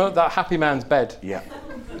steal it from that happy man's bed. Yeah.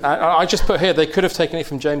 I just put here, they could have taken it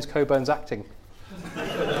from James Coburn's acting.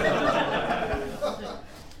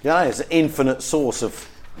 Yeah, it's an infinite source of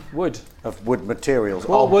wood materials,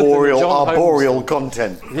 more arboreal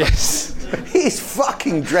content. Yes. He's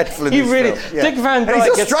fucking dreadful in this film. Yeah. Dick Van Dyke. And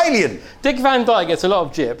he's Australian. Dick Van Dyke gets a lot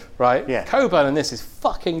of jib, right? Yeah. Coburn in this is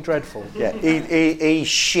fucking dreadful. Yeah, he's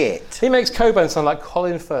shit. He makes Coburn sound like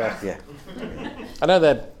Colin Firth. Yeah. I know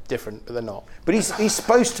they're different, but they're not. But he's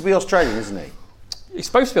supposed to be Australian, isn't he? He's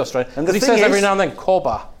supposed to be Australian. And the he thing says is, every now and then,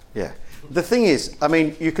 Corba. Yeah. The thing is, I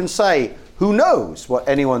mean, you can say, who knows what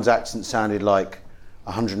anyone's accent sounded like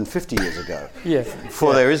 150 years ago? Yeah.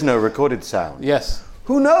 Before there is no recorded sound. Yes.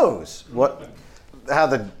 Who knows what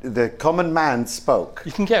the common man spoke.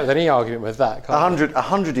 You can get with any argument with that, can't you?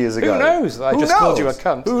 100 years ago. Who knows that I just called you a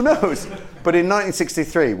cunt? Who knows? But in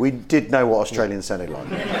 1963, we did know what Australians sounded like.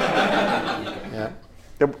 Yeah.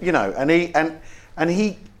 You know, and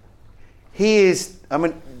he is. I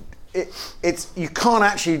mean, it's you can't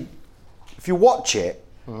actually, if you watch it,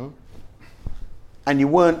 and you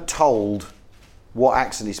weren't told what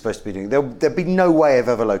accent he's supposed to be doing, there'd be no way of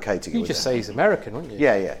ever locating it. You'd just say he's American, wouldn't you?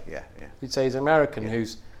 Yeah. You'd say he's American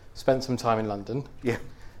who's spent some time in London. Yeah.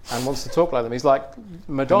 And wants to talk like them. He's like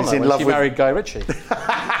Madonna when she married Guy Ritchie.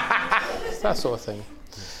 That sort of thing.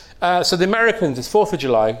 So the Americans, it's 4th of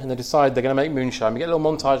July, and they decide they're going to make moonshine. We get a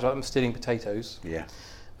little montage about them stealing potatoes. Yeah.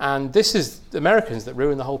 And this is the Americans that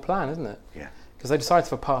ruin the whole plan, isn't it? Yeah. Because they decide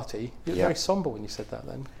to have a party. You were very sombre when you said that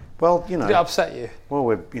then. Well, you know. Did it upset you?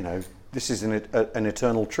 Well, this is an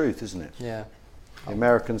eternal truth, isn't it? Yeah. The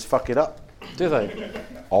Americans fuck it up. Do they?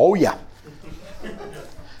 Oh, yeah.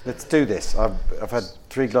 Let's do this. I've had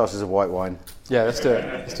 3 glasses of white wine. Yeah, let's do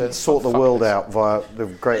it. Let's sort the world out via the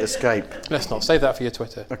Great Escape. Let's not. Save that for your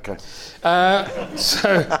Twitter. Okay.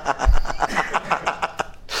 So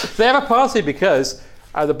they have a party because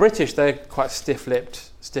the British, they're quite stiff-lipped,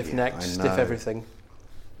 stiff-necked, stiff everything.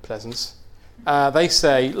 Pleasance. They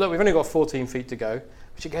say, look, we've only got 14 feet to go,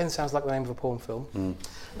 which again sounds like the name of a porn film.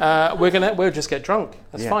 We'll just get drunk.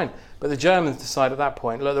 That's fine. But the Germans decide at that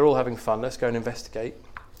point, look, they're all having fun. Let's go and investigate.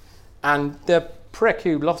 And the prick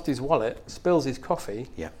who lost his wallet spills his coffee.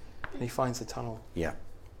 Yeah. And he finds the tunnel. Yeah.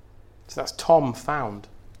 So that's Tom found.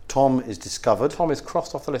 Tom is discovered. Tom is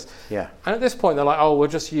crossed off the list. Yeah. And at this point, they're like, oh, we'll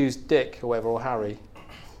just use Dick or whatever, or Harry.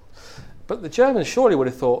 But the Germans surely would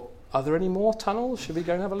have thought, are there any more tunnels? Should we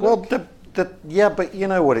go and have a look? Well, yeah, but you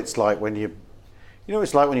know what it's like when you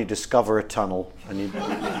discover a tunnel and you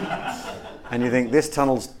think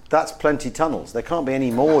that's plenty tunnels. There can't be any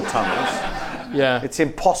more tunnels. Yeah. It's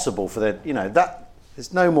impossible for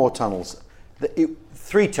there's no more tunnels.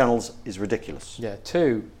 3 tunnels is ridiculous. Yeah,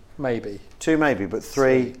 2 maybe. 2 maybe, but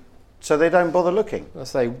 3, so they don't bother looking.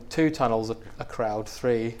 Let's say 2 tunnels a crowd,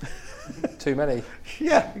 3 too many.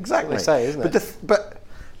 Yeah, exactly. That's what they say, isn't it? But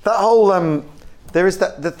that whole there is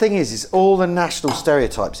that. The thing is all the national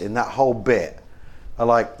stereotypes in that whole bit are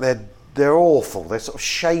like they're awful. They're sort of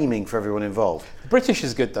shaming for everyone involved. The British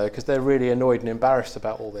is good though because they're really annoyed and embarrassed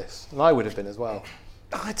about all this, and I would have been as well.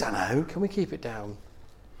 I don't know. Can we keep it down?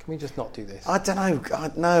 Can we just not do this? I don't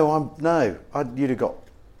know. You'd have got.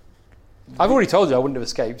 I've already told you I wouldn't have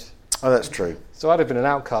escaped. Oh, that's true. So I'd have been an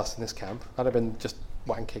outcast in this camp. I'd have been just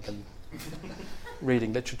wanking and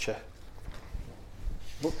reading literature.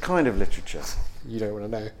 What kind of literature? You don't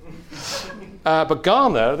want to know. But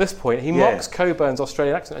Garner, at this point, he mocks Coburn's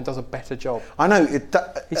Australian accent and does a better job. I know.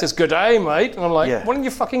 He says, "Good day, mate," and I'm like, "Why don't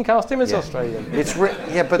you fucking cast him as Australian?"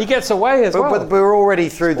 But he gets away as well. But we're already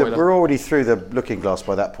through the looking glass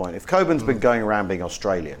by that point. If Coburn's been going around being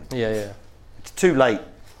Australian, it's too late.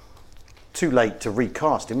 Too late to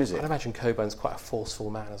recast him, is it? I'd imagine Coburn's quite a forceful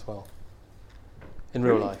man as well. In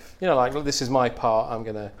real life, you know, like, look, this is my part. I'm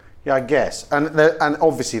gonna. Yeah, I guess, and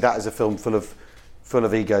obviously that is a film full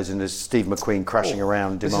of egos, and there's Steve McQueen crashing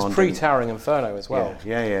around demanding. This is pre-Towering Inferno as well.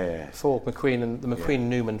 Yeah. Before McQueen and the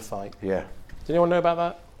McQueen-Newman fight. Yeah. Does anyone know about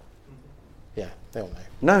that? Yeah, they all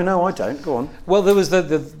know. No, I don't. Go on. Well, there was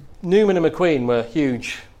the Newman and McQueen were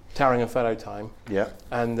huge Towering Inferno time. Yeah.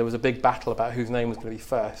 And there was a big battle about whose name was going to be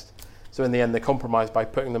first. So in the end, they compromised by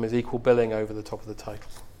putting them as equal billing over the top of the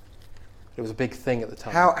title. It was a big thing at the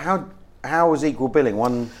time. How was equal billing?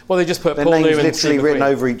 Well, they just put their Paul names Newman literally and written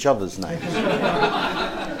over each other's names.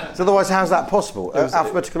 So otherwise, how's that possible?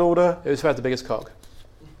 Alphabetical order? It was who had the biggest cock.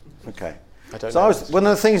 Okay. I don't know. One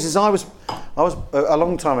of the things is I was a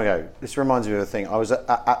long time ago. This reminds me of a thing. I was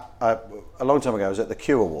a long time ago. I was at the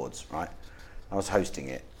Q Awards, right? I was hosting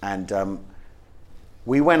it, and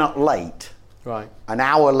we went up late, right, an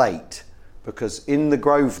hour late, because in the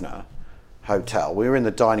Grosvenor Hotel, we were in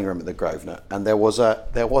the dining room at the Grosvenor, and there was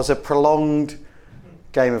a prolonged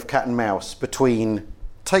game of cat and mouse between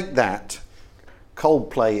Take That,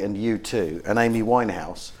 Coldplay, and U2, and Amy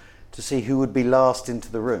Winehouse, to see who would be last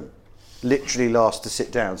into the room, literally last to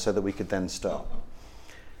sit down, so that we could then start.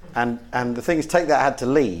 And the thing is, Take That had to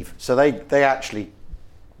leave, so they actually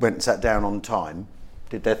went and sat down on time,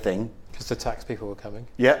 did their thing. Because the tax people were coming.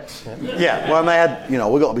 Yeah. Well, and they had,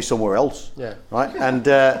 we've got to be somewhere else. Yeah. Right? And,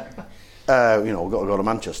 we've got to go to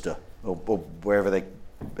Manchester or wherever they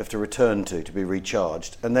have to return to be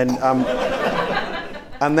recharged. And then,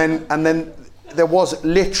 and then there was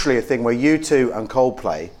literally a thing where U2 and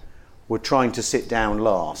Coldplay were trying to sit down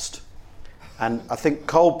last. And I think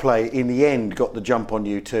Coldplay, in the end, got the jump on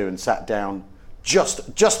U2 and sat down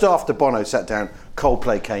just after Bono sat down,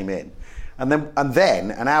 Coldplay came in. And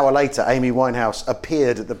then an hour later, Amy Winehouse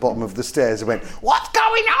appeared at the bottom of the stairs and went, "What's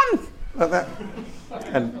going on?" Like that.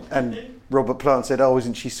 And Robert Plant said, "Oh,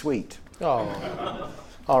 isn't she sweet?" Oh,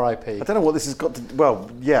 R.I.P. I don't know what this has got to. Well,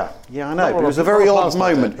 yeah, I know. But it was a very odd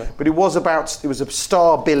moment. But it was a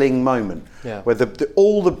star billing moment where the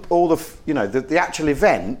actual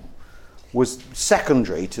event was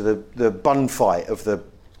secondary to the bun fight of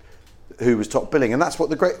who was top billing, and that's what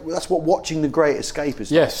watching The Great Escape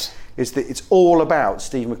is. Yes. Like, is that it's all about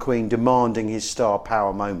Steve McQueen demanding his star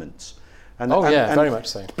power moments. And very much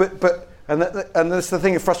so. But that's the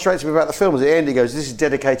thing that frustrates me about the film. Is at the end he goes, "This is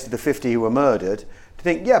dedicated to the 50 who were murdered." To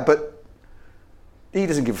think, yeah, but he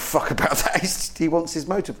doesn't give a fuck about that. He wants his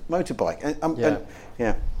motorbike.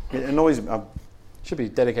 It annoys me. Should be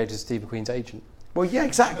dedicated to Steve McQueen's agent. Well, yeah,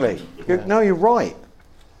 exactly. No, you're right.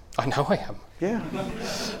 I know I am. Yeah.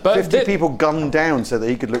 But 50 people gunned down so that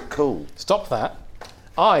he could look cool. Stop that.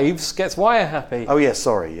 Ives gets wire happy. Oh, yeah,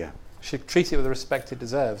 sorry, yeah. Should treat it with the respect it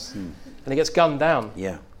deserves. And he gets gunned down.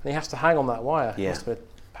 Yeah. And he has to hang on that wire. Yeah. It must have been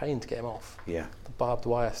a pain to get him off. Yeah. The barbed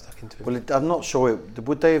wire stuck into him. Well, I'm not sure.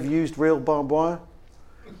 Would they have used real barbed wire?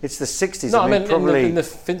 It's the 60s. No, I mean probably in the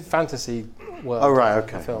fantasy world. Oh, right,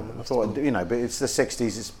 okay. The film. I thought, but it's the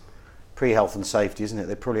 60s. It's pre-health and safety, isn't it?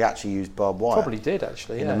 They probably actually used barbed wire. Probably did,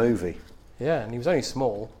 actually, in the movie. Yeah, and he was only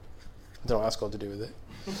small. I don't know what that's got to do with it.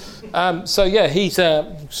 He's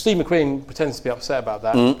Steve McQueen pretends to be upset about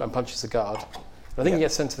that and punches the guard. I think he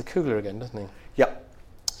gets sent to the cooler again, doesn't he? Yep.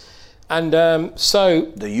 And so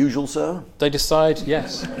the usual, sir. They decide.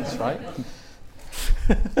 Yes, that's right.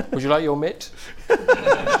 Would you like your mitt?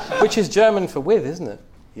 Which is German for with, isn't it?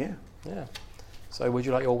 Yeah. Yeah. So would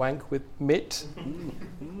you like your wank with mitt?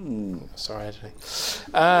 Sorry, actually.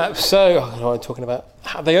 What am I talking about?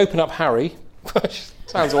 They open up Harry.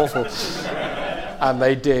 Sounds awful. And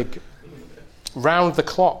they dig round the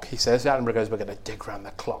clock, he says. Attenborough goes, "We're going to dig round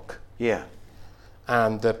the clock." Yeah.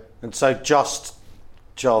 And so just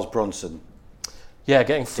Charles Bronson. Yeah,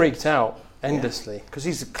 getting freaked out endlessly. Because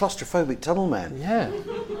he's a claustrophobic tunnel man. Yeah.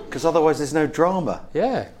 Because otherwise there's no drama.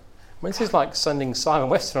 Yeah. I mean, this is like sending Simon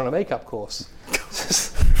Weston on a makeup course. It's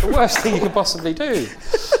the worst thing you could possibly do.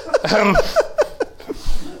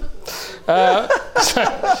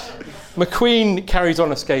 McQueen carries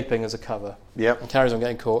on escaping as a cover. Yep. And carries on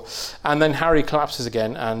getting caught. And then Harry collapses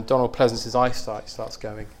again and Donald Pleasance's eyesight starts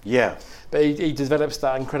going. Yeah. But he develops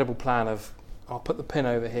that incredible plan of, I'll put the pin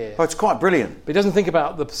over here. Oh, it's quite brilliant. But he doesn't think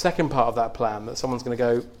about the second part of that plan, that someone's going to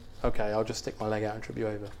go, okay, I'll just stick my leg out and trip you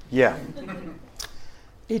over. Yeah.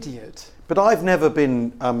 Idiot. But I've never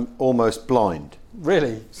been almost blind.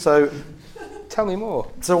 Really? So... Tell me more.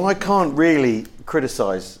 So I can't really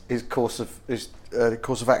criticise his course of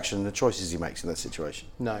action, the choices he makes in that situation.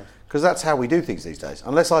 No. Because that's how we do things these days.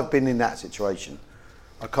 Unless I've been in that situation,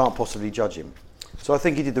 I can't possibly judge him. So I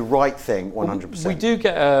think he did the right thing 100%. We do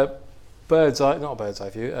get a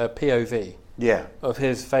POV. Yeah. Of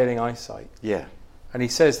his failing eyesight. Yeah. And he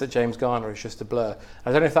says that James Garner is just a blur.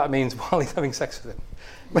 I don't know if that means while he's having sex with him,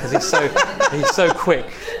 because he's so quick.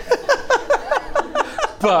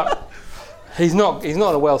 But he's not in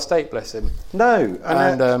a well state, bless him. No,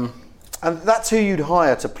 and that's who you'd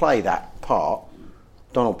hire to play that part,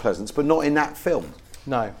 Donald Pleasance, but not in that film.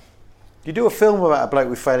 No. You do a film about a bloke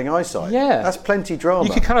with failing eyesight. Yeah. That's plenty drama.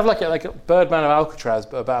 You could kind of like a Birdman of Alcatraz,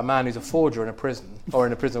 but about a man who's a forger in a prison, or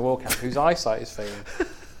in a prisoner of war camp, whose eyesight is failing.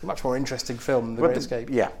 A much more interesting film than The Great Escape.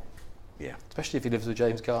 Yeah. Yeah. Especially if he lives with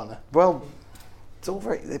James Garner. Well, it's all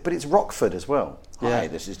but it's Rockford as well. Yeah. Hi,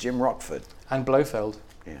 this is Jim Rockford. And Blofeld.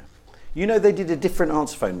 Yeah. You know they did a different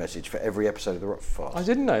answer phone message for every episode of the Rockford Files. I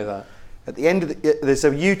didn't know that. At the end of there's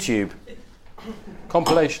a YouTube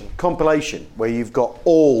compilation where you've got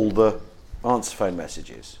all the answer phone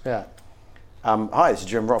messages. Yeah. Hi, this is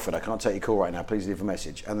Jim Rockford. I can't take your call right now. Please leave a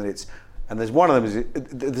message. And then there's one of them.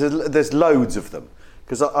 There's loads of them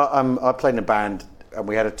because I played in a band and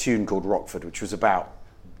we had a tune called Rockford, which was about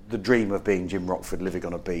the dream of being Jim Rockford, living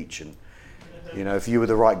on a beach, and you know, if you were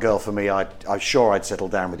the right girl for me, I'm sure I'd settle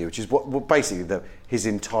down with you, which is what basically his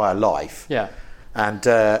entire life. Yeah. And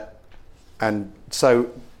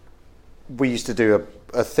so we used to do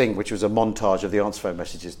a thing which was a montage of the answer phone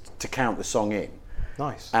messages to count the song in.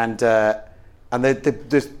 Nice. And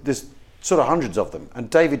there's sort of hundreds of them. And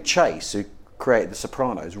David Chase, who created The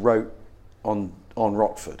Sopranos, wrote on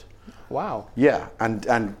Rockford. Wow. Yeah,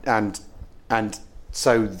 and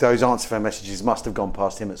so those answer phone messages must have gone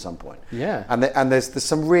past him at some point. Yeah. And there's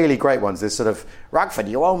some really great ones. There's sort of, Rockford,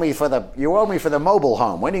 you owe me for the mobile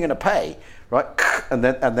home. When are you going to pay? Right. And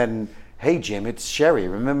then hey Jim, it's Sherry.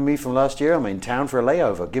 Remember me from last year? I'm in town for a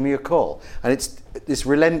layover. Give me a call. And it's this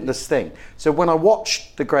relentless thing. So when I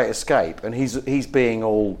watch The Great Escape, and he's being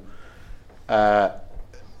all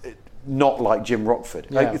not like Jim Rockford,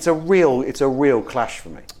 it's a real clash for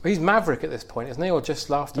me. Well, he's Maverick at this point, isn't he, or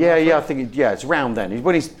just after? Yeah, Maverick? yeah, I think it's around then.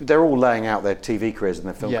 They're all laying out their TV careers and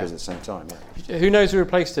their film careers at the same time. Yeah. Who knows who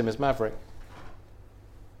replaced him as Maverick?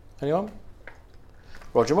 Anyone?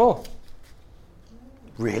 Roger Moore.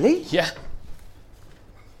 Really? Yeah.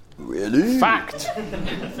 Really? Fact.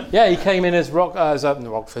 Yeah, he came in as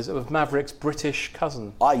Maverick's British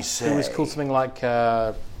cousin. I see. Who was called something like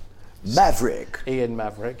Maverick. Ian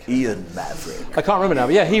Maverick. Ian Maverick. I can't remember now,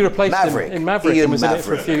 but yeah, he replaced Maverick. him in Maverick Ian and was Maverick.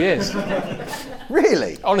 in it for a few years.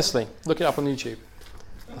 Really? Honestly, look it up on YouTube.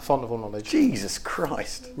 The font of all knowledge. Jesus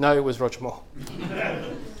Christ. No, it was Roger Moore.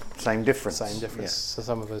 Same difference. Same difference to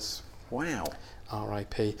some of us. Wow.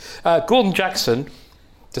 R.I.P. Gordon Jackson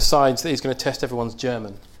decides that he's going to test everyone's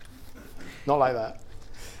German. Not like that.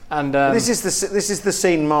 And this is the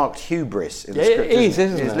scene marked hubris in the script. It is,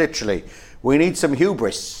 isn't it? It's literally, we need some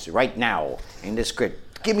hubris right now in the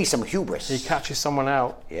script. Give me some hubris. He catches someone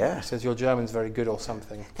out. Yeah. He says, your German's very good or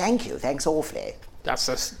something. Thank you. Thanks awfully. That's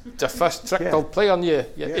the first trick I'll play on you,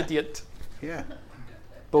 you idiot. Yeah.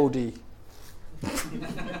 Bodie.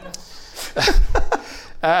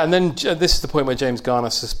 And then this is the point where James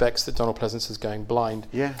Garner suspects that Donald Pleasence is going blind.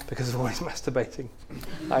 Yeah. Because of all his masturbating,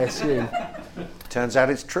 I assume. Turns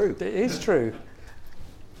out it's true. It is true.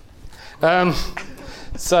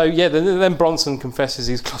 So yeah, then Bronson confesses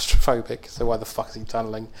he's claustrophobic. So why the fuck is he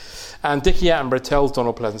tunnelling? And Dickie Attenborough tells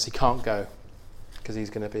Donald Pleasence he can't go because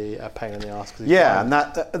he's going to be a pain in the ass. Yeah, and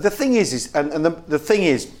that the thing is the thing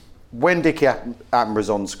is when Dickie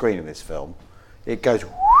Attenborough's on screen in this film, it goes.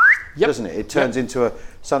 Yep. Doesn't it? It turns into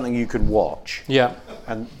something you can watch. Yeah.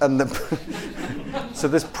 And so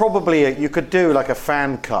there's probably you could do like a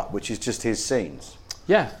fan cut, which is just his scenes.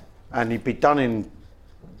 Yeah. And he'd be done in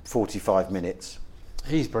 45 minutes.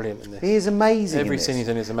 He's brilliant in this. He is amazing. Every scene he's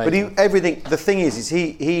in is amazing. But everything. The thing is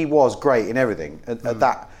he was great in everything at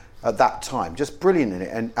that time. Just brilliant in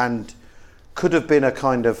it, and could have been a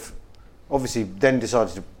kind of obviously then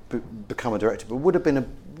decided to become a director, but would have been a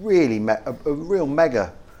really a real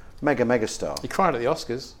mega star. He cried at the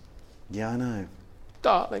Oscars. Yeah, I know.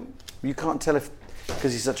 Darling. You can't tell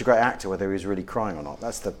because he's such a great actor, whether he was really crying or not.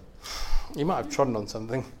 That's the... He might have trodden on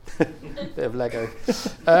something. Bit of Lego.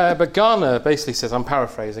 But Garner basically says, I'm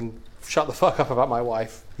paraphrasing, shut the fuck up about my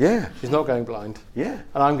wife. Yeah. She's not going blind. Yeah.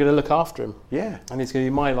 And I'm going to look after him. Yeah. And he's going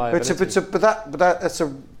to be my liability.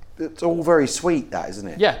 It's all very sweet, that, isn't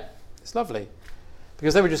it? Yeah. It's lovely.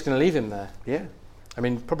 Because they were just going to leave him there. Yeah. I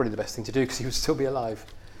mean, probably the best thing to do because he would still be alive.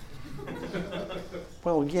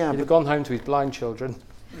 Well, yeah. He'd have gone home to his blind children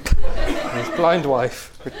and his blind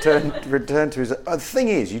wife. Return to his... the thing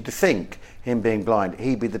is, you'd think him being blind,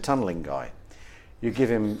 he'd be the tunnelling guy. You give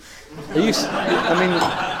him...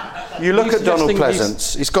 you look at Donald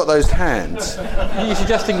Pleasence, he's got those hands. Are you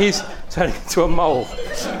suggesting he's turning into a mole?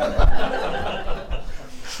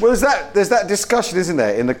 Well, there's that discussion, isn't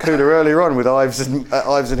there, in the cooler earlier on with Ives and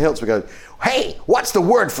Hiltz. We go, hey, what's the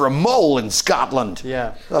word for a mole in Scotland?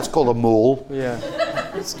 Yeah. That's called a mole. Yeah.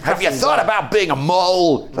 Have you thought about being a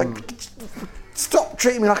mole? Like, stop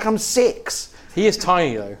treating me like I'm 6. He is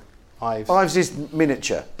tiny, though, Ives. Ives is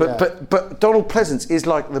miniature. But Donald Pleasence is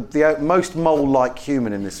like the most mole-like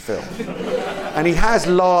human in this film. And he has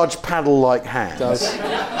large paddle-like hands. Does.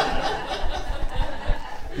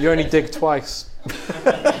 You only dig twice.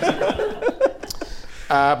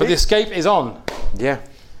 But the escape is on. Yeah.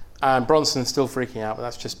 And Bronson's still freaking out, but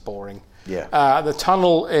that's just boring. Yeah. The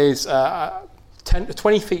tunnel is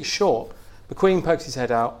 20 feet short. McQueen pokes his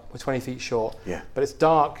head out. We're 20 feet short. Yeah. But it's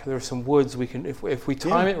dark. There are some woods. We can, if we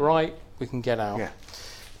time it right, we can get out. Yeah.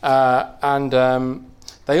 And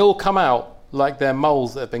they all come out like they're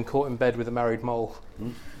moles that have been caught in bed with a married mole.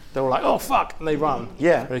 They're all like, oh, fuck, and they run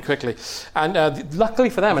very quickly. And luckily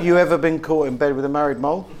for them... Have you ever been caught in bed with a married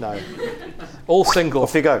mole? No. All single.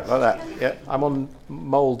 Off you go, like that. Yeah. I'm on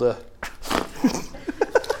Molder.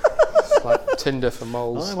 It's like Tinder for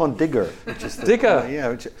moles. I'm on Digger. Which is Digger?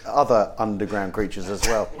 Which other underground creatures as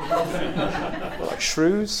well. Like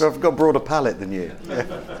shrews? So I've got a broader palate than you. Yeah.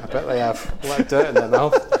 I bet they have all that dirt in their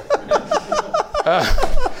mouth.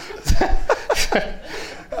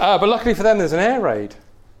 But luckily for them, there's an air raid.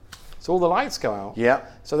 So all the lights go out. Yeah.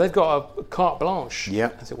 So they've got a carte blanche,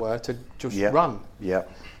 as it were, to just run. Yeah.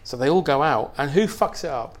 So they all go out, and who fucks it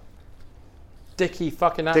up? Dickie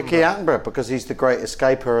fucking Attenborough. Dickie Attenborough, because he's the great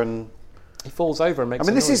escaper, and he falls over and makes. I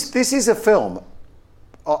mean, this is a film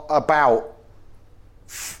about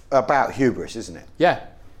hubris, isn't it? Yeah.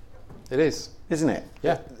 It is. Isn't it?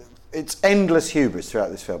 Yeah. It's endless hubris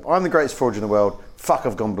throughout this film. I'm the greatest forger in the world. Fuck,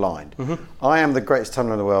 I've gone blind. I am the greatest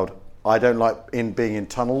tunneler in the world. I don't like being in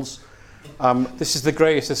tunnels. This is the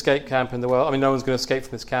greatest escape camp in the world. I mean, no one's going to escape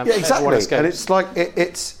from this camp. Yeah, exactly. Escapes. And it's like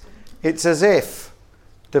it's as if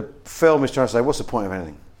the film is trying to say, "What's the point of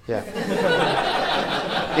anything?"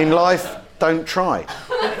 Yeah. In life, don't try.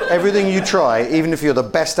 Everything you try, even if you're the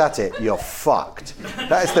best at it, you're fucked.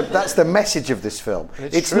 That's the message of this film.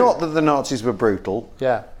 It's not that the Nazis were brutal,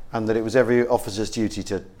 Yeah. and that it was every officer's duty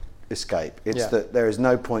to escape. It's that there is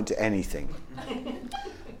no point to anything.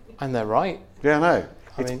 And they're right. Yeah, I know.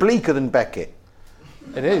 It's bleaker than Beckett.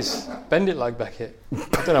 It is. Bend it like Beckett.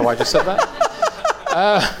 I don't know why I just said that.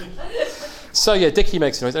 So yeah, Dickie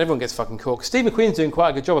makes a noise and everyone gets fucking caught. Steve McQueen's doing quite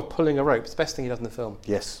a good job of pulling a rope. It's the best thing he does in the film.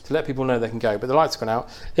 Yes. To let people know they can go. But the lights have gone out.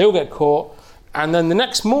 They all get caught. And then the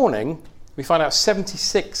next morning, we find out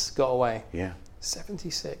 76 got away. Yeah.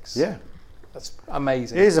 76. Yeah. That's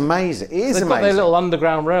amazing. It is amazing. It is amazing. They've got their little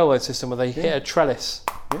underground railway system where they hit a trellis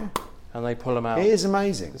and they pull them out. It is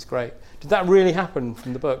amazing. It's great. Did that really happen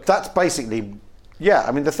from the book? That's basically, yeah.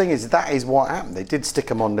 I mean, the thing is, that is what happened. They did stick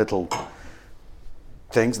them on little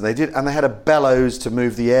things, and they had a bellows to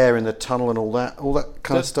move the air in the tunnel and all that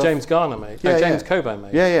kind of stuff. James Garner made. Yeah, James Coburn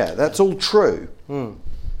made. Yeah. That's all true.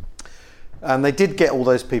 And they did get all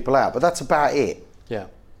those people out, but that's about it. Yeah.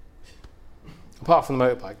 Apart from the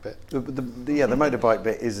motorbike bit. The motorbike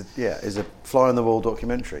bit is a fly on the wall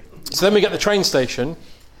documentary. So then we get the train station,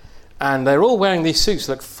 and they're all wearing these suits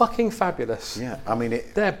that look fucking fabulous. Yeah, I mean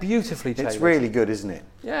they're beautifully tailored. It's really good, isn't it?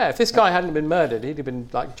 Yeah, if this guy hadn't been murdered, he'd have been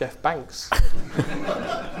like Jeff Banks.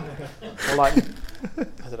 Or like,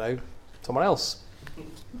 I don't know, someone else.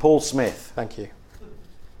 Paul Smith. Thank you.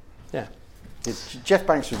 Yeah. Jeff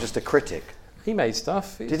Banks was just a critic. He made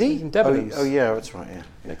stuff. Did he? In Debenhams. Oh yeah, that's right. Yeah.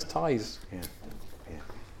 Makes ties. Yeah.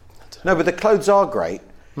 No, but the clothes are great.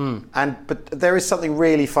 But there is something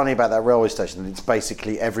really funny about that railway station. It's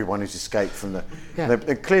basically everyone who's escaped from the. Yeah.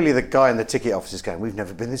 Clearly, the guy in the ticket office is going, "We've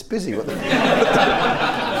never been this busy. What the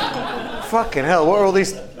fucking hell? What are all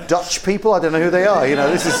these Dutch people? I don't know who they are. You know,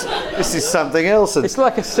 this is something else." And it's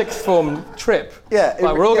like a sixth form trip. Yeah,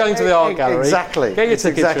 like we're all going to the art gallery. Exactly. Get your it's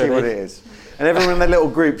tickets exactly ready. what it is. And everyone in their little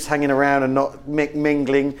groups hanging around and not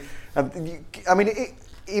mingling.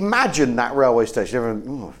 Imagine that railway station.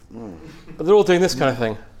 Everyone. But they're all doing this kind of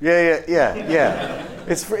thing. Yeah.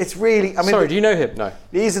 It's really. I mean, sorry, do you know him? No.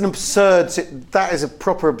 It is an absurd. That is a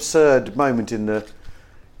proper absurd moment in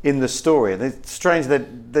the story, and it's strange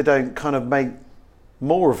that they don't kind of make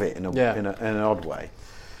more of it in an odd way.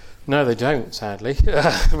 No, they don't. Sadly,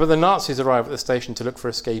 but the Nazis arrive at the station to look for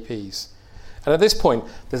escapees. And at this point,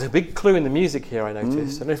 there's a big clue in the music here, I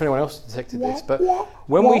noticed. I don't know if anyone else detected this, but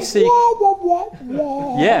when we see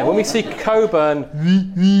Coburn...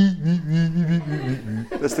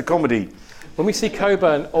 That's the comedy. When we see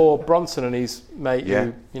Coburn or Bronson and his mate,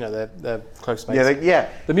 who, they're close mates,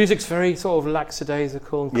 the music's very sort of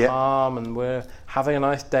lackadaisical and calm, and we're having a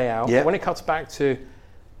nice day out. Yeah. But when it cuts back to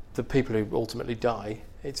the people who ultimately die,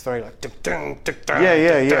 it's very like...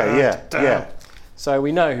 Yeah. So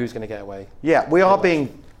we know who's going to get away. Yeah, we are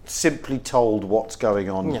being simply told what's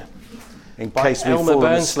going on in case we've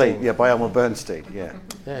fallen asleep. Yeah, by Elmer Bernstein, yeah.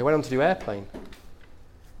 Yeah, he went on to do Airplane.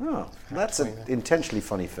 Oh, that's an intentionally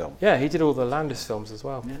funny film. Yeah, he did all the Landis films as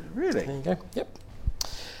well. Yeah, really? There you go, yep.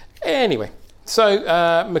 Anyway, so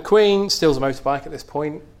McQueen steals a motorbike at this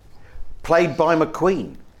point. Played by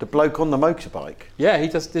McQueen, the bloke on the motorbike. Yeah, he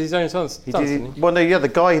does his own stunts.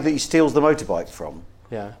 The guy that he steals the motorbike from.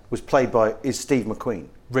 Yeah. Is Steve McQueen.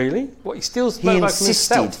 Really? What, he steals the motorbike from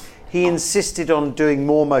himself? He insisted on doing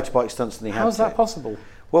more motorbike stunts than he had to. How's that possible?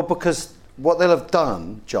 Well, because what they'll have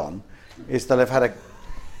done, John, is they'll have had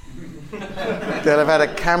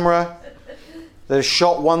a camera that has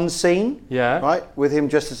shot one scene, right, with him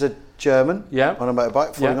just as a German on a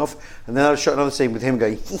motorbike falling off, and then they'll shot another scene with him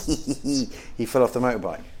going, he fell off the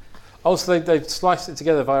motorbike. Oh, so they've sliced it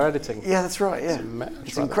together via editing. Yeah, that's right. Yeah,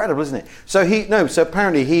 it's incredible, isn't it? So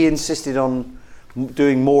apparently he insisted on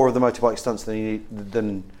doing more of the motorbike stunts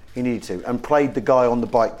than he needed to, and played the guy on the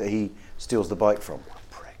bike that he steals the bike from. What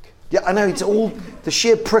a prick. Yeah, I know. It's all the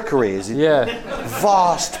sheer prickery is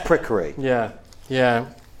vast prickery. Yeah.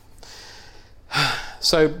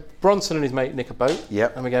 So Bronson and his mate nick a boat.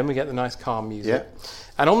 Yep. And again we get the nice calm music. Yep.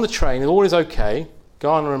 And on the train, all is okay.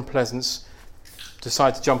 Garner and Pleasance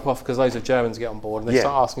decide to jump off because loads of Germans get on board and they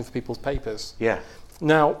start asking for people's papers. Yeah.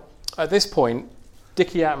 Now, at this point,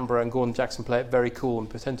 Dickie Attenborough and Gordon Jackson play it very cool and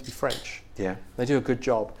pretend to be French. Yeah. They do a good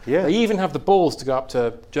job. Yeah. They even have the balls to go up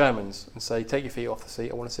to Germans and say, take your feet off the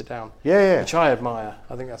seat, I want to sit down. Yeah. Which I admire.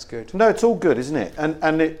 I think that's good. No, it's all good, isn't it?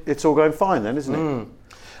 And it's all going fine then, isn't it?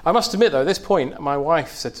 I must admit, though, at this point, my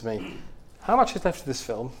wife said to me, how much is left of this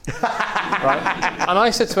film? Right? And I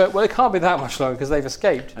said to her, well, it can't be that much longer because they've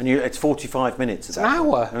escaped. And it's 45 minutes. It's an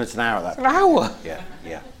hour. And it's an hour at that. An hour?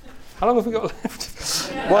 Yeah. How long have we got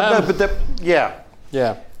left? Well, no, but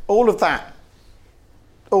Yeah. all of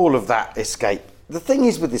that escape. The thing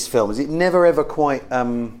is with this film is it never ever quite,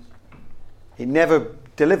 it never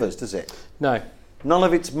delivers, does it? No. None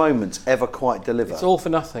of its moments ever quite deliver. It's all for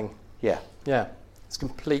nothing. Yeah. Yeah. It's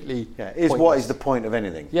completely What is the point of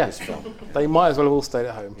anything, this film? They might as well have all stayed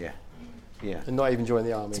at home. Yeah. And not even join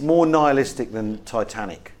the army. It's more nihilistic than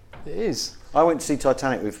Titanic. It is. I went to see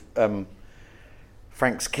Titanic with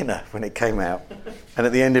Frank Skinner when it came out. And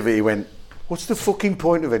at the end of it he went, what's the fucking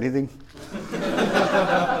point of anything?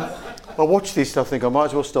 I watch this stuff, I think I might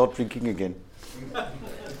as well start drinking again.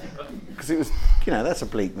 Because it was, that's a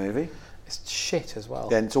bleak movie. It's shit as well.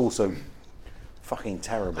 Then it's also fucking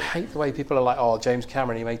terrible. I hate the way people are like, oh, James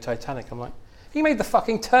Cameron, he made Titanic. I'm like, he made the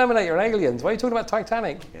fucking Terminator and Aliens. Why are you talking about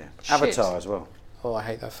Titanic? Yeah. Shit. Avatar as well. Oh, I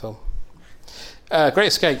hate that film. Great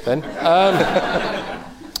Escape then.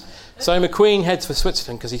 So McQueen heads for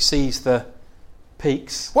Switzerland because he sees the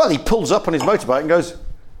peaks. Well, he pulls up on his motorbike and goes,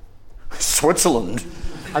 Switzerland.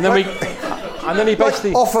 And then he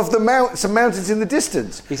basically off of some mountains in the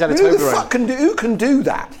distance. He's had a Who the Toblerone. fuck who can do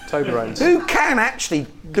that? Toblerones. Who can actually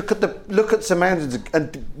look at some mountains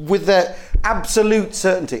and with their absolute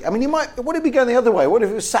certainty? I mean, what if he go the other way? What if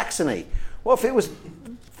it was Saxony? What if it was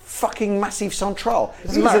fucking Massif Central?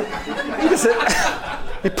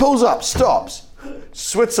 He pulls up, stops,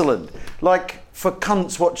 Switzerland, like for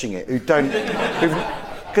cunts watching it who don't.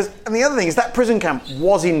 And the other thing is that prison camp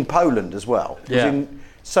was in Poland as well. Yeah.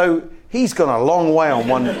 So he's gone a long way on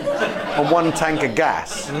one tank of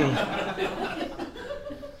gas.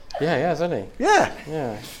 Yeah, hasn't he?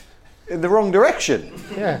 Yeah. In the wrong direction.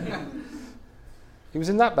 Yeah. He was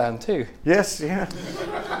in that band too. Yes, yeah.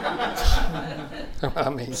 I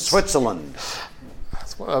mean, Switzerland.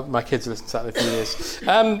 That's what my kids listen to that in a few years.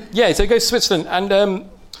 So he goes to Switzerland and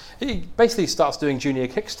he basically starts doing Junior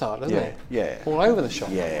Kickstart, doesn't he? Yeah. All over the shop.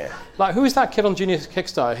 Yeah. Like, who is that kid on Junior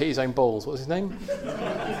Kickstart who hit his own balls? What was his name?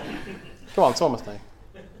 Come on, someone must know.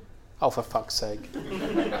 Oh, for fuck's sake.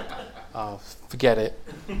 Oh, forget it.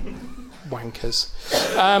 Wankers.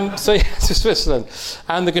 So to Switzerland.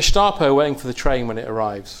 And the Gestapo are waiting for the train when it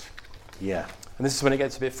arrives. Yeah. And this is when it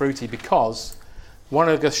gets a bit fruity because one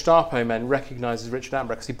of the Gestapo men recognises Richard Attenborough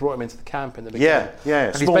because he brought him into the camp in the beginning. Yeah.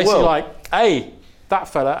 And he's basically like, hey, that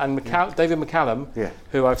fella and David McCallum,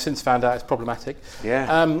 who I've since found out is problematic.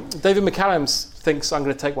 Yeah. David McCallum thinks I'm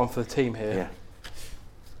going to take one for the team here.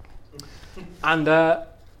 Yeah. And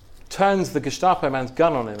turns the Gestapo man's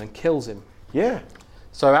gun on him and kills him. Yeah.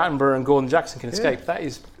 So Attenborough and Gordon Jackson can escape. That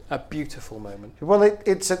is a beautiful moment. Well,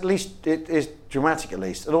 it's at least it is dramatic at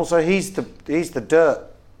least, and also he's the dirt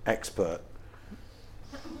expert.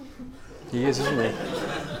 He is, isn't he?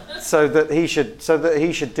 So that he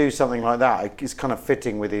should do something like that is kind of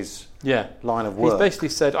fitting with his line of work. He's basically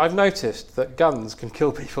said, I've noticed that guns can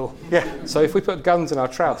kill people. Yeah. So if we put guns in our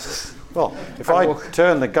trousers... Well, if I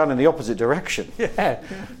turn the gun in the opposite direction... Yeah,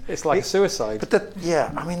 it's like a suicide. But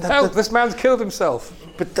help, this man's killed himself.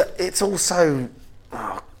 But it's also...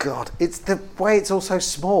 Oh, God. It's the way it's also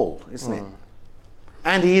small, isn't it?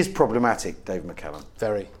 And he is problematic, Dave McCallum.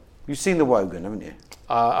 Very. You've seen The Wogan, haven't you?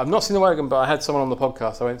 I've not seen The Wogan, but I had someone on the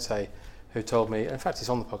podcast, I won't say, who told me... In fact, he's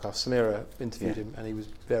on the podcast. Samira interviewed him, and he was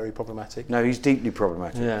very problematic. No, he's deeply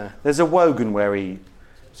problematic. Yeah. There's a Wogan where he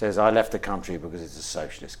says, I left the country because it's a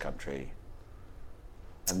socialist country.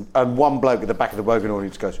 And one bloke at the back of the Wogan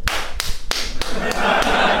audience goes...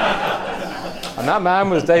 And that man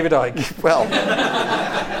was David Icke. Well,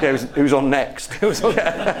 he was on Next. Or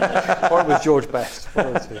it was George Best.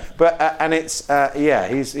 But and it's he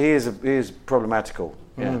is problematical,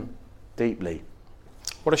 deeply.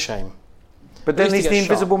 What a shame. But then he's the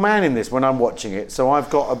Invisible Man in this when I'm watching it. So I've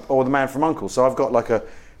got or the Man from U.N.C.L.E. So I've got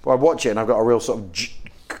I watch it and I've got a real sort of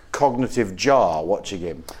cognitive jar watching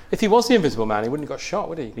him. If he was the Invisible Man, he wouldn't have got shot,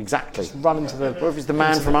 would he? Exactly. Just run into the... Or if he's the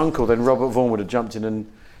Man from U.N.C.L.E., then Robert Vaughn would have jumped in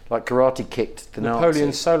and karate kicked the Napoleon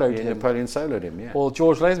Nazi. soloed him. Napoleon soloed him, yeah. Or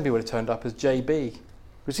George Lazenby would have turned up as JB.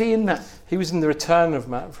 Was he in that? He was in the Return of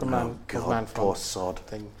Man from Man from poor sod.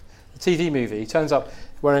 Thing. The TV movie. He turns up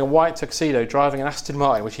wearing a white tuxedo, driving an Aston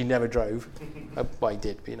Martin, which he never drove. Well, he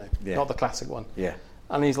did, but not the classic one. Yeah.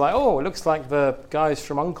 And he's like, oh, it looks like the guys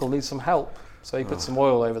from U.N.C.L.E. need some help. So he puts some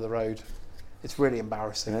oil over the road. It's really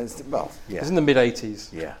embarrassing. It's in the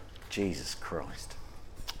mid-80s. Yeah. Jesus Christ.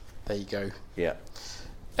 There you go. Yeah.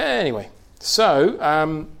 Anyway, so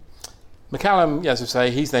McCallum, as I say,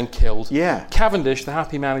 he's then killed. Yeah. Cavendish, the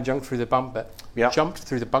happy man who jumped through the bunk bed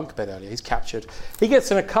earlier, he's captured. He gets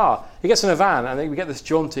in a car, he gets in a van, and then we get this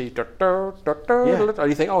jaunty, and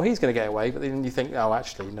you think, oh, he's going to get away, but then you think, oh,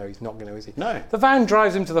 actually, no, he's not going to, is he? No. The van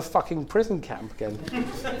drives him to the fucking prison camp again,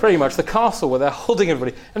 pretty much, the castle where they're holding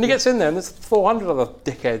everybody, and he gets in there, and there's 400 other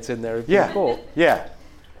dickheads in there who've been caught. Yeah.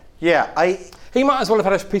 He might as well have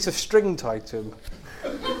had a piece of string tied to him.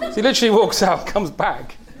 So he literally walks out, comes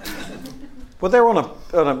back. Well, they're on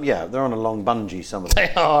a long bungee. Some of them.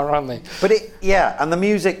 They are, aren't they? But and the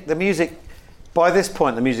music. By this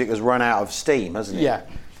point, the music has run out of steam, hasn't it? Yeah.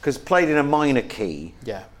 Because played in a minor key.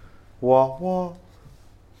 Yeah. Wah wah,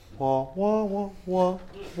 wah wah wah wah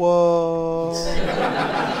wah.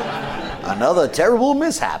 Another terrible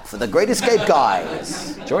mishap for the Great Escape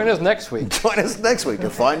guys. Join us next week. Join us next week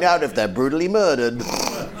to find out if they're brutally murdered.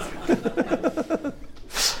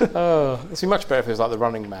 It'd be much better if it was like The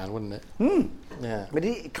Running Man, wouldn't it? Yeah. But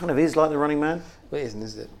it kind of is like The Running Man. Well, it isn't,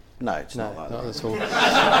 is it? No, it's not like not that. at all.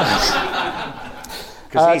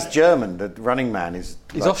 Because he's German. The Running Man is...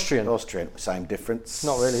 He's Austrian. Austrian. Same difference.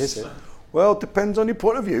 Not really, is it? Well, it depends on your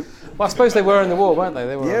point of view. Well, I suppose they were in the war, weren't they?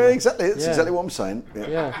 They were. Yeah, exactly. That's exactly what I'm saying.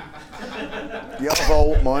 Yeah. Yellow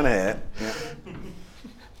bowl, mine hair. Yeah.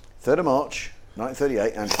 3rd of March,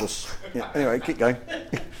 1938, Anschluss. Yeah. Anyway, keep going.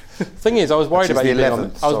 Thing is, I was worried about you being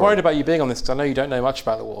on. I was worried about you being on this because I know you don't know much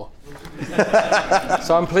about the war.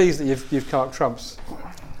 So I'm pleased that you've come up trumps,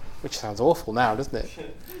 which sounds awful now, doesn't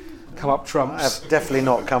it? Come up trumps. I have definitely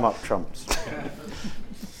not come up trumps.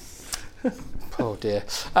 Oh dear.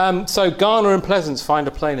 So Garner and Pleasance find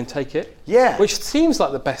a plane and take it. Yeah. Which seems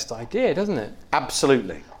like the best idea, doesn't it?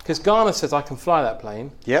 Absolutely. Because Garner says, I can fly that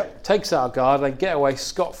plane. Yep. Takes out a guard, they get away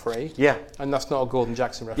scot-free. Yeah. And that's not a Gordon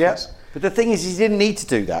Jackson reference. Yeah. But the thing is, he didn't need to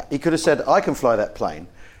do that. He could have said, I can fly that plane,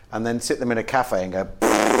 and then sit them in a cafe and go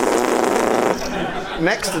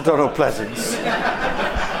next to Donald Pleasance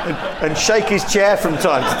and shake his chair from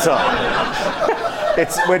time to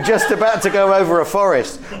time. We're just about to go over a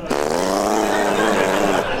forest.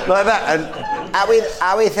 Like that. And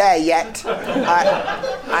are we there yet?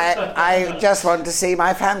 I just want to see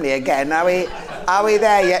my family again. Are we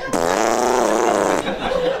there yet?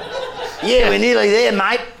 Yeah, we're nearly there,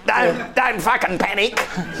 mate. Don't fucking panic.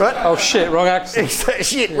 Right? Oh shit, wrong accent.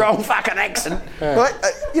 Shit, wrong fucking accent. Yeah. Right?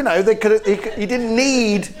 They could. He didn't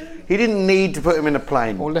need. He didn't need to put him in a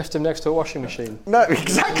plane. Or left him next to a washing machine. No,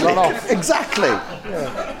 exactly. Run off. Exactly.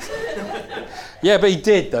 Yeah, but he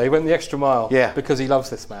did though. He went the extra mile. Yeah. Because he loves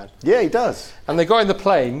this man. Yeah, he does. And they got in the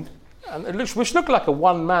plane. And which looked like a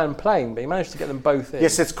one-man plane, but he managed to get them both in.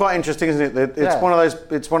 Yes, it's quite interesting, isn't it? It's one of those.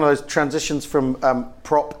 It's one of those transitions from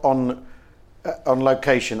prop on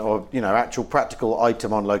location, or actual practical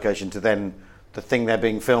item on location, to then the thing they're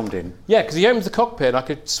being filmed in. Yeah, because he opens the cockpit, and I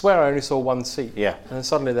could swear I only saw one seat. Yeah. And then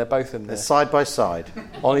suddenly they're both in there. They're side by side.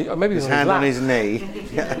 Maybe his hand on his knee.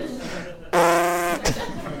 Yeah.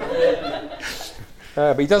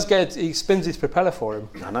 But he spins his propeller for him.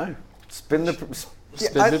 I know. Spin the.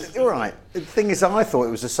 You're right. The thing is, I thought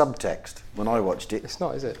it was a subtext when I watched it. It's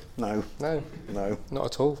not, is it? No. No. No. Not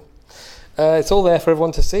at all. It's all there for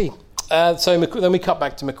everyone to see. So then we cut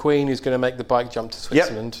back to McQueen, who's going to make the bike jump to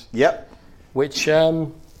Switzerland. Yep. Which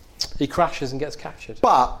he crashes and gets captured.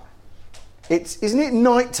 But isn't it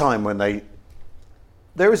night time when they?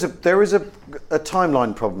 There is a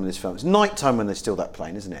timeline problem in this film. It's night time when they steal that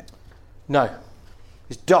plane, isn't it? No.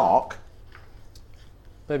 It's dark.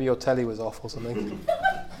 Maybe your telly was off or something.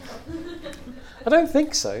 I don't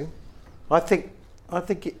think so. I think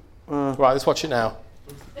it. Right, let's watch it now.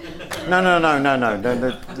 No.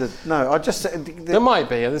 I just there might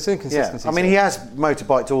be. There's inconsistencies. Yeah. I mean, he has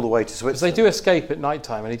motorbiked all the way to Switzerland. Because they do escape at night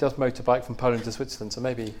time, and he does motorbike from Poland to Switzerland. So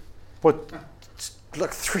maybe. What?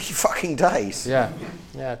 Like 3 fucking days. Yeah.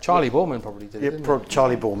 Charlie Borman probably did it. Yeah,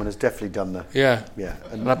 Charlie Borman has definitely done that. Yeah. Yeah.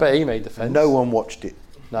 And I bet he made the fence. No one watched it.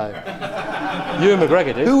 No. Ewan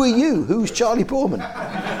McGregor did. Who are you? Who's Charlie Borman?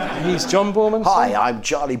 He's John Borman. Hi, I'm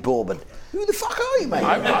Charlie Borman. Who the fuck are you, mate?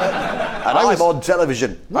 I'm on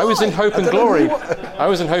television. I was in Hope and Glory. I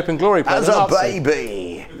was in Hope and Glory. As a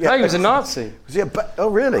baby. No, he was a Nazi. Was he oh,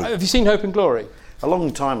 really? Have you seen Hope and Glory? A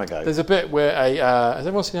long time ago. There's a bit where has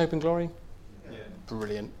everyone seen Hope and Glory? Yeah.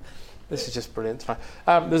 Brilliant. This is just brilliant.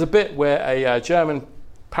 There's a bit where a German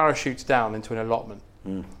parachutes down into an allotment.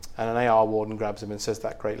 And an AR warden grabs him and says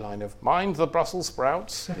that great line of, "Mind the Brussels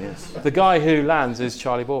sprouts." Yes. The guy who lands is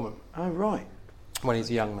Charlie Borman. Oh, right. When he's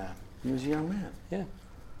a young man. He was a young man? Yeah.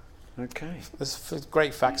 Okay. There's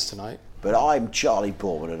great facts tonight. But I'm Charlie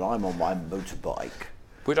Borman and I'm on my motorbike.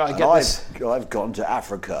 Would I get this? I've gone to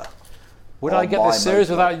Africa. Would I get this series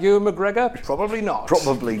without Ewan McGregor? Probably not.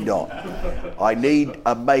 Probably not. I need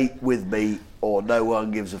a mate with me, or no one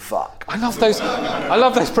gives a fuck. I love those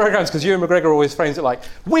programs because Ewan McGregor always frames it like,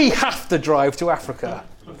 we have to drive to Africa.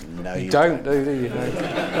 No, you don't, do you?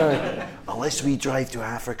 No. Unless we drive to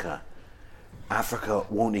Africa, Africa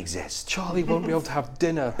won't exist. Charlie won't be able to have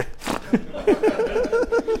dinner.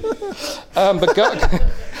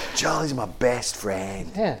 Charlie's my best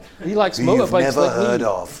friend. Yeah, he likes who motorbikes. You've never heard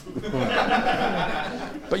of.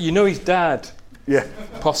 But you know his dad. Yeah.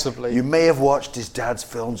 Possibly. You may have watched his dad's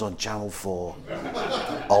films on Channel 4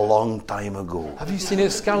 a long time ago. Have you seen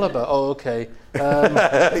Excalibur? Oh, okay.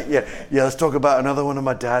 Yeah, let's talk about another one of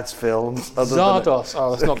my dad's films. Zardos. Oh,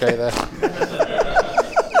 let's not go there.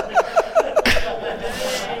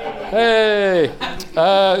 Hey!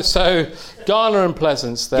 So, Garner and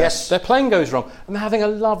Pleasance, their plane goes wrong, and they're having a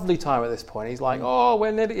lovely time at this point. He's like, oh,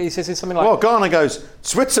 we're nearly... He says something like... Well, Garner goes,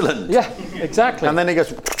 Switzerland! Yeah, exactly. And then he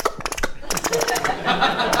goes...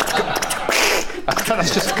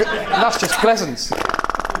 that's just Pleasance.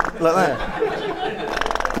 Like that.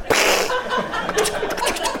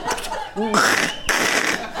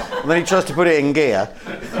 And then he tries to put it in gear.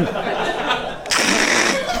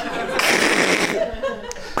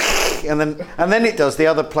 And then it does the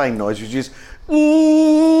other plane noise, which is...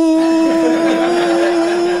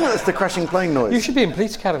 That's the crashing plane noise. You should be in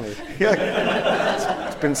Police Academy. Yeah.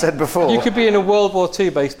 It's been said before. You could be in a World War II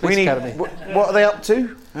based Police Academy. What are they up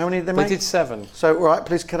to? How many did they make? They did 7. So, right,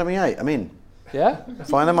 Police Academy 8, I'm in. Yeah?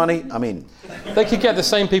 Find the money, I'm in. They could get the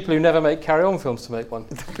same people who never make Carry On films to make one.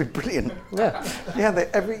 That'd be brilliant. Yeah.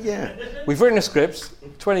 Yeah, We've written a script,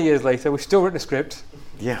 20 years later, we've still written a script.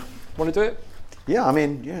 Yeah. Want to do it? Yeah, I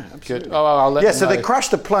mean, yeah, absolutely. Good. Oh, I'll let them so know. they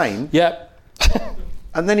crashed the plane. Yep.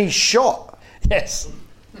 And then he's shot. Yes.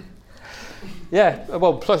 Yeah,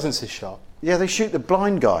 well, Pleasance is shot. Yeah, they shoot the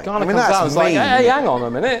blind guy. Garner I mean, comes that's out and is mean. like, hey, hang on a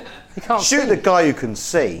minute. He can't shoot see. the guy who can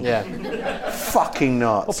see. Yeah. Fucking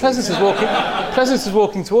nuts. Well, Pleasance is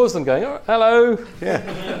walking towards them going, oh, hello. Yeah.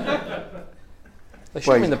 They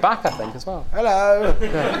shoot him in the back, I think, as well. Hello.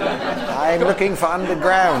 Yeah. I'm looking for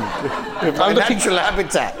underground. Natural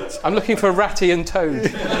habitat. I'm looking for Ratty and Toad.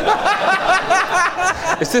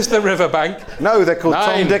 Is this the riverbank? No, they're called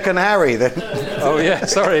 9. Tom, Dick and Harry. Oh, yeah,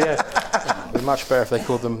 sorry, yeah. It'd be much better if they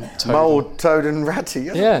called them Toad. Mole, Toad and Ratty.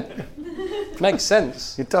 Yeah. Makes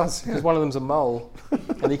sense. It does. Because one of them's a mole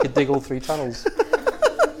and he could dig all 3 tunnels.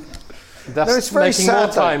 That's No, it's very making sad,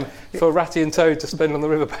 more time for Ratty and Toad to spend on the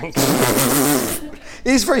riverbank.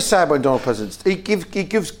 He's very sad when Donald Pleasance. He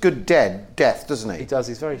gives good death, doesn't he? He does.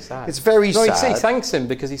 He's very sad. It's very sad. He thanks him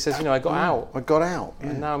because he says, I got out. I got out. Yeah.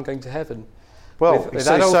 And now I'm going to heaven. Well, with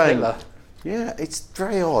Adolf saying, Hitler. Yeah, it's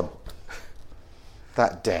very odd,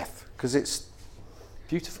 that death, because it's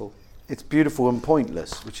beautiful. It's beautiful and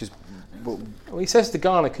pointless, which is... Well, he says to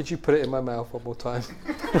Garner, could you put it in my mouth one more time?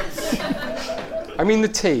 I mean the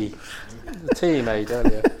tea he made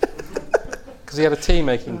earlier. Because he had a tea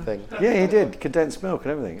making thing. Yeah, he did. Condensed milk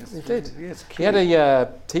and everything. He did. Yeah, it's cute. He had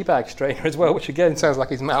a tea bag strainer as well, which again sounds like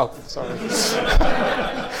his mouth. Sorry.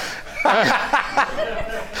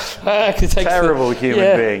 Terrible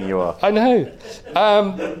human being you are. I know.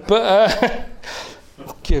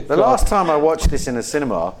 The last time I watched this in a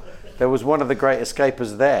cinema, there was one of the Great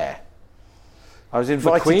Escapers there. I was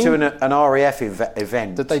invited to an RAF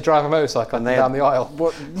event. Did they drive a motorcycle down the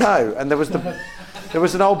aisle? No, and there was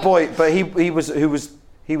an old boy, but he was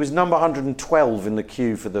number 112 in the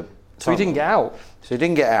queue for the. So he didn't get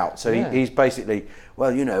out. So he's basically,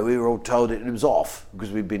 well, we were all told it was off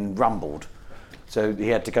because we'd been rumbled. So he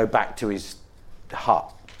had to go back to his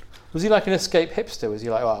hut. Was he like an escape hipster? Was he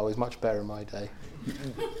like, oh, it was much better in my day?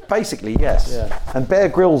 Basically, yes. Yeah. And Bear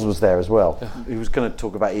Grylls was there as well. Yeah. He was going to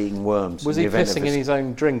talk about eating worms. Was he pissing in his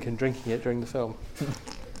own drink and drinking it during the film?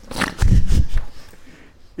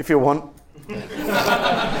 If you want.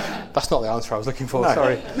 That's not the answer I was looking for, no.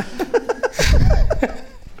 Sorry.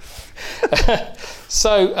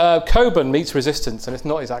 So Coburn meets resistance, and it's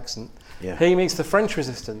not his accent. Yeah. He meets the French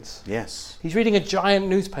resistance. Yes. He's reading a giant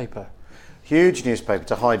newspaper. Huge newspaper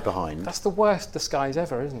to hide behind. That's the worst disguise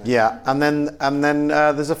ever, isn't it? Yeah, and then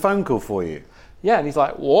there's a phone call for you. Yeah, and he's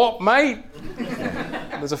like, "What, mate?"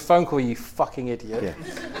 There's a phone call, you fucking idiot. Yeah.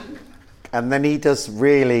 And then he does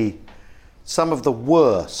really some of the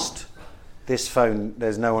worst. There's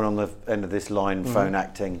no one on the end of this line phone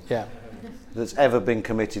acting. Yeah. That's ever been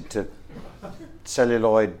committed to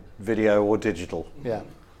celluloid, video, or digital. Yeah.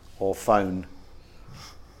 Or phone.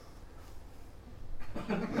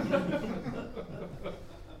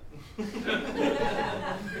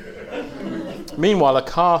 Meanwhile, a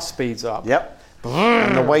car speeds up. Yep. And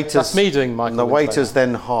And the waiters. That's me doing Michael. And the Winslow waiters now.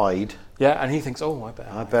 then hide. Yeah, and he thinks, oh, I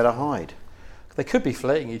better hide. They could be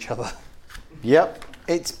flirting each other. Yep.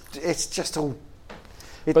 It's just all.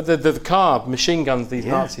 But the car machine guns these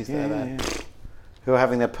Nazis there. Who are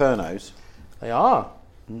having their Pernod. They are.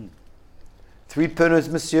 3 Pernod,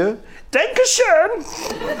 monsieur. Dankeschön.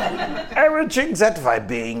 Everything that by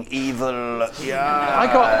being evil.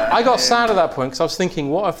 Yeah. I got sad at that point because I was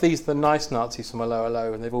thinking, what if these are the nice Nazis from Hello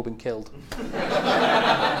Hello and they've all been killed?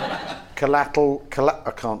 I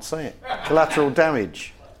can't say it. Collateral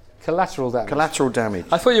damage. Collateral damage. Collateral damage.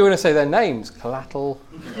 I thought you were going to say their names. Collateral.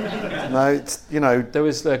 No, it's, There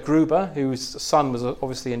was Gruber, whose son was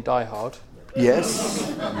obviously in Die Hard.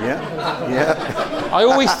 Yes. Yeah. I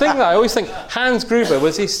always think that. I always think Hans Gruber,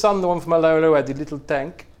 was his son the one from Hello Hello who had the little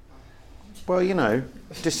tank? Well,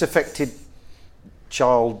 disaffected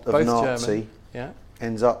child of Both Nazi German. Yeah.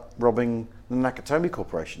 ends up robbing the Nakatomi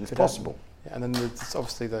Corporation. It's possible. Yeah, and then there's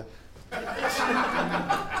obviously the...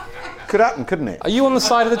 Could happen, couldn't it? Are you on the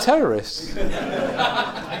side of the terrorists?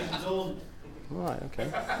 Right, okay.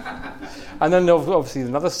 And then obviously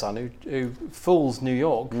another son who fools New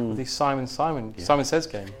York with his Simon Says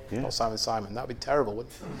game. Yeah. Not Simon, that would be terrible,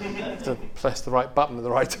 wouldn't it? To press the right button at the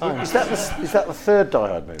right time. Is that the third Die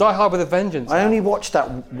Hard movie? Die Hard with a Vengeance. I only watched that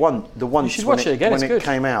once. You should watch it again, when it's good. It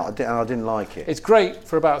came out, and I didn't like it. It's great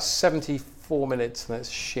for about 74 minutes, and it's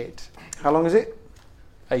shit. How long is it?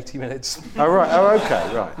 80 minutes. Oh, right. Oh,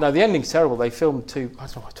 okay, right. No, the ending's terrible. They filmed two... I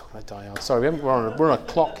don't know why I'm talking about Die Hard. Sorry, we're on a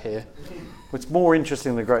clock here. It's more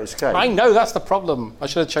interesting than The Great Escape. I know, that's the problem. I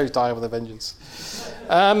should have chose Die Hard with a Vengeance.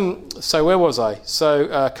 So where was I?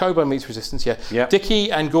 So Coburn meets Resistance, yeah. Yep.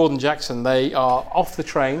 Dickie and Gordon Jackson, they are off the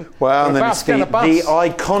train. Well, and They're then about it's to get on a bus. the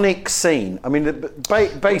iconic scene. I mean,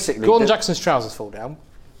 basically... Gordon Jackson's trousers fall down.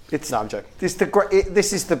 No, I'm joking. This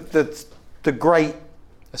is the great...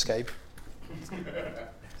 Escape.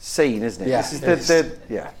 Scene, isn't it? Yeah, This is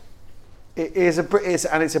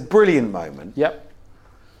it's a brilliant moment. Yep.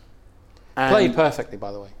 And Played perfectly,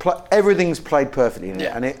 by the way. Everything's played perfectly in it,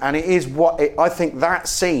 Yeah. and it is I think that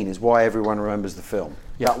scene is why everyone remembers the film.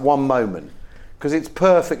 Yeah. That one moment, because it's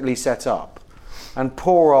perfectly set up, and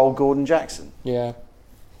poor old Gordon Jackson. Yeah.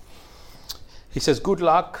 He says, "Good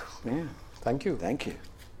luck." Yeah. Thank you. Thank you.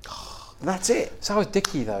 And that's it. So I was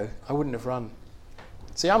Dickie, though. I wouldn't have run.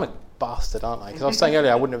 See, I'm a bastard, aren't I? Because I was saying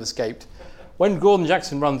earlier I wouldn't have escaped. When Gordon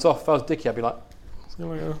Jackson runs off, if I was Dickie, I'd be like, "See you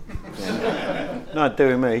later." Not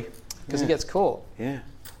doing me. Because he gets caught. Yeah.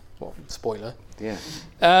 Well, spoiler. Yeah.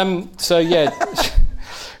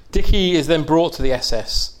 Dickie is then brought to the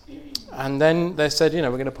SS, and then they said, we're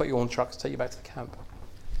going to put you on trucks to take you back to the camp.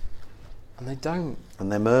 And they don't.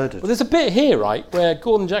 And they're murdered. Well, there's a bit here, right, where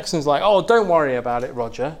Gordon Jackson's like, "Oh, don't worry about it,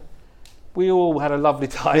 Roger. We all had a lovely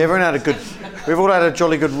time. We've all had a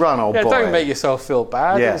jolly good run, old boy. Don't make yourself feel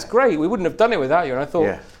bad. Yeah. It's great. We wouldn't have done it without you." And I thought,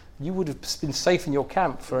 Yeah. you would have been safe in your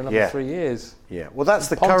camp for another 3 years. Yeah. Well, that's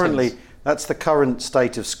the current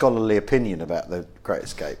state of scholarly opinion about The Great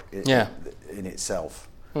Escape. In itself,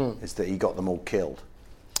 is that he got them all killed.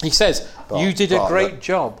 He says, "You did a great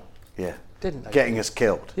job." Yeah. Didn't they? Getting us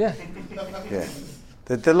killed. Yeah. Yeah.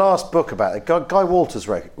 The last book about it, Guy Walters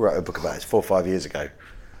wrote a book about it 4 or 5 years ago,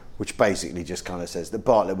 which basically just kind of says that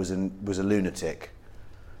Bartlett was a lunatic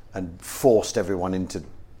and forced everyone into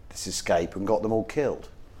this escape and got them all killed.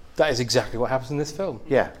 That is exactly what happens in this film.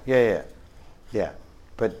 Yeah.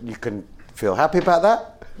 But you can feel happy about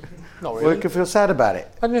that, Not or really. you can feel sad about it.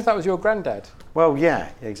 I don't know if that was your granddad. Well,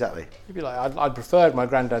 yeah, exactly. You'd be like, I'd preferred my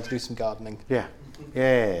granddad to do some gardening. Yeah.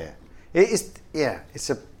 It is. Yeah,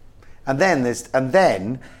 it's a. And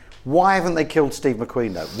then, why haven't they killed Steve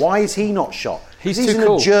McQueen though? Why is he not shot? He's in too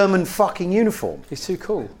cool. a German fucking uniform. He's too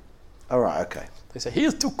cool. All right, okay. They say, he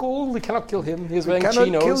is too cool, we cannot kill him. He's wearing Cannot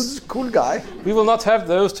chinos. kill this cool guy. We will not have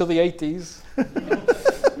those till the 80s.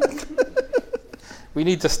 We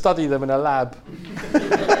need to study them in a lab.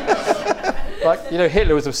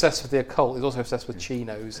 Hitler was obsessed with the occult. He was also obsessed with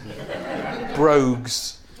chinos and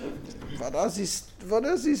brogues. What are these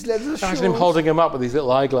leather shoes? Imagine him holding them up with these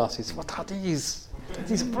little eyeglasses. What are these?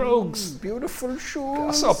 These brogues. Beautiful shoes.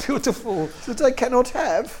 They're so beautiful. That I cannot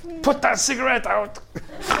have. Put that cigarette out.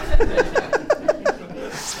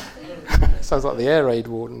 Sounds like the air raid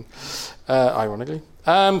warden, ironically.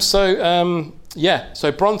 So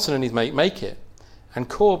Bronson and his mate make it. And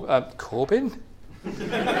Corbyn?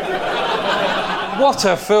 What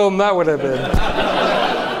a film that would have been.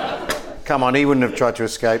 Come on, he wouldn't have tried to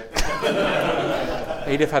escape.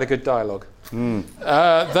 He'd have had a good dialogue.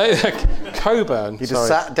 Coburn. He'd have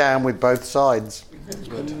sat down with both sides.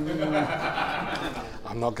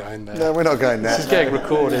 I'm not going there. No, we're not going there. This is getting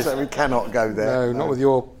recorded. So we cannot go there. No, not with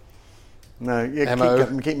your No, yeah,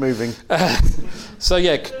 MO. keep moving. So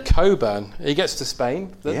yeah, Coburn, he gets to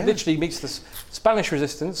Spain, literally meets the Spanish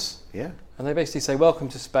resistance, and they basically say, welcome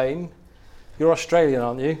to Spain. You're Australian,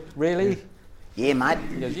 aren't you? Really? Yeah, mate.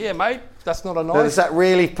 He goes, yeah, mate, that's not a knife. There's that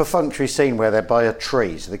really perfunctory scene where they're by a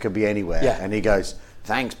tree, so they could be anywhere, and he goes,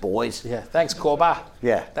 thanks, boys. Yeah, thanks, Corba.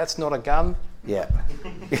 Yeah. That's not a gun. Yeah.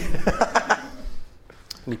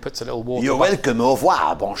 And he puts a little water... You're welcome, au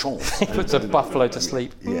revoir, bon chance. He puts a buffalo to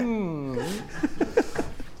sleep. Yeah.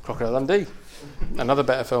 Crocodile Dundee. Another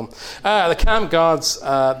better film. The camp guards,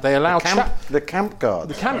 they allow... The camp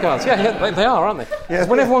guards. The camp guards, yeah, they are, aren't they? Yeah.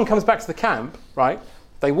 When everyone comes back to the camp, right,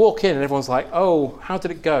 they walk in and everyone's like, oh, how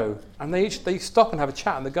did it go? And they stop and have a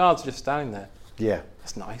chat, and the guards are just standing there. Yeah.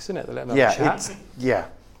 That's nice, isn't it? They let them have a chat. Yeah.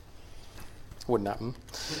 Wouldn't happen.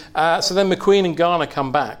 So then McQueen and Garner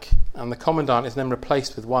come back, and the commandant is then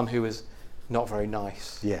replaced with one who is not very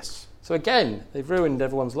nice. Yes. So again, they've ruined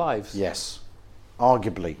everyone's lives. Yes.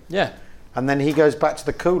 Arguably. Yeah. And then he goes back to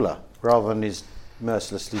the cooler rather than is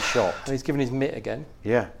mercilessly shot. And he's given his mitt again.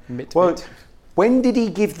 Yeah. Mitt. When did he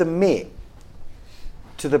give the mitt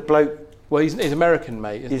to the bloke? Well, he's American,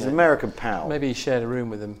 mate, isn't He's he? an American pal. Maybe he shared a room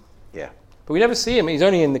with him. Yeah. But we never see him. He's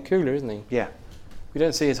only in the cooler, isn't he? Yeah. We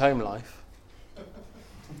don't see his home life.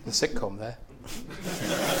 The sitcom there.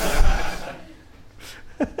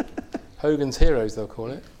 Hogan's Heroes, they'll call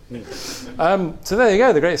it. So there you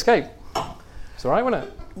go, The Great Escape. It's all right, wasn't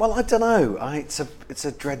it? Well, I don't know. It's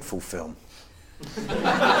a dreadful film.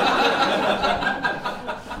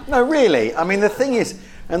 No, really. I mean, the thing is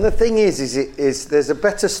there's a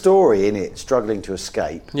better story in it, Struggling to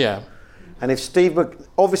Escape. Yeah. And if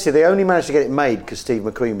obviously they only managed to get it made because Steve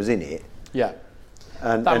McQueen was in it. Yeah.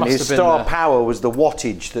 And his star power was the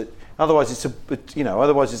wattage that. Otherwise, it's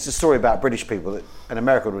a story about British people that an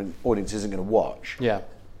American audience isn't going to watch. Yeah.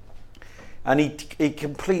 And he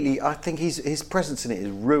completely. I think his presence in it is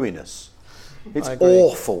ruinous. It's I agree.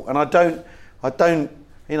 awful. And I don't. I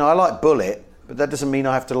like Bullet, but that doesn't mean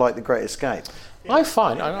I have to like The Great Escape. I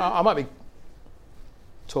find I might be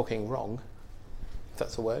talking wrong, if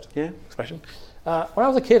that's a word. Yeah. Expression. When I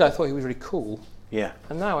was a kid, I thought he was really cool. Yeah.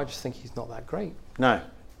 And now I just think he's not that great. No.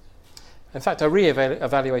 In fact, I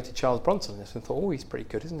re-evaluated Charles Bronson in this and thought, oh, he's pretty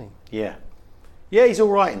good, isn't he? Yeah. Yeah, he's all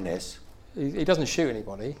right in this. He doesn't shoot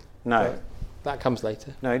anybody. No. That comes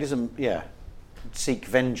later. No, he doesn't. Yeah. Seek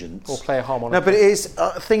vengeance or play a harmonica. No, but it is.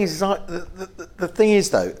 The thing is, the thing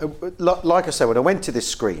is though, like I said, when I went to this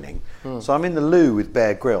screening, so I'm in the loo with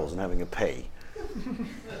Bear Grylls and having a pee,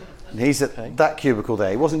 and he's at that cubicle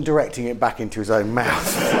there. He wasn't directing it back into his own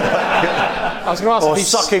mouth. I was going to ask or if he's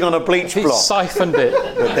sucking on a bleach block. Siphoned it.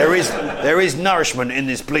 But there is nourishment in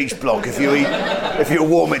this bleach block if you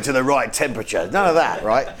warm it to the right temperature. None of that,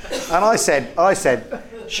 right? And I said,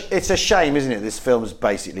 it's a shame, isn't it? This film's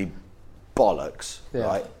basically bollocks,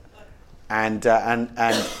 right?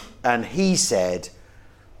 And he said,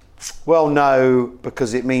 well, no,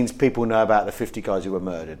 because it means people know about the 50 guys who were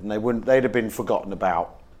murdered, and they'd have been forgotten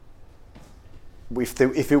about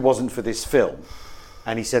if it wasn't for this film.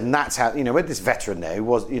 And he said, and that's how, we had this veteran there who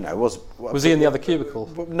was he in the other cubicle?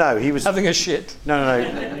 No, he was having a shit.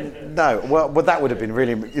 No. Well, that would have been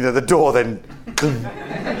really, the door then.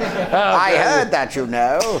 I heard that,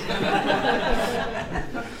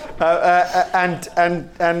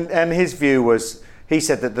 and his view was, he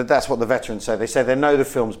said that that's what the veterans say. They say they know the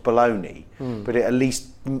film's baloney, but it at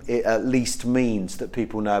least means that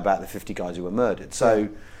people know about the 50 guys who were murdered.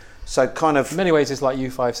 So kind of... In many ways, it's like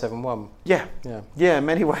U-571. Yeah. In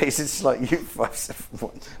many ways, it's like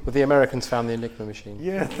U-571. But the Americans found the Enigma machine.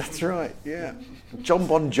 Yeah, that's right, yeah. John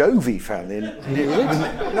Bon Jovi found the...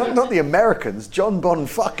 not the Americans, John Bon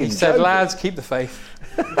fucking Jovi. He said, lads, keep the faith.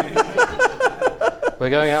 We're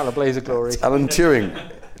going out in a blaze of glory. Alan Turing,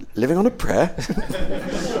 living on a prayer.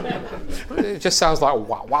 It just sounds like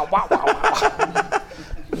wow, wow, wow, wow, wow.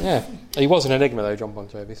 Yeah. He was an enigma, though, John Bon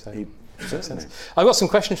Jovi, so... I've got some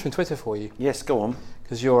questions from Twitter for you. Yes, go on.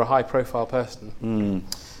 Because you're a high-profile person.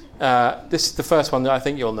 This is the first one that I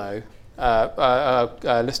think you'll know.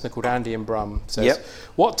 A listener called Andy in Brum says,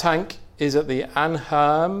 what tank is at the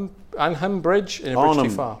Arnhem Bridge in A Bridge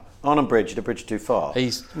Too Far? Arnhem Bridge, A Bridge Too Far.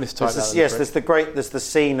 He's mistyped that. Yes, there's the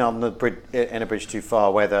scene on the bridge in A Bridge Too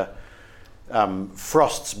Far where the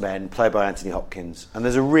Frost's men, played by Anthony Hopkins, and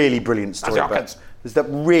there's a really brilliant story there's that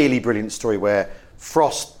really brilliant story where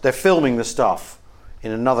Frost, they're filming the stuff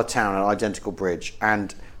in another town, an identical bridge,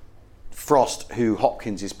 and Frost, who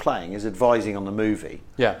Hopkins is playing, is advising on the movie.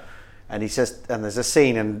 Yeah. And he says, and there's a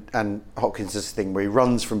scene, and Hopkins does this thing where he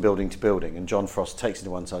runs from building to building, and John Frost takes him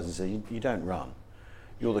to one side and says, you don't run.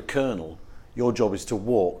 You're the colonel. Your job is to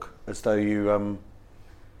walk as though you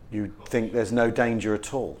you think there's no danger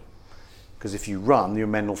at all. Because if you run, your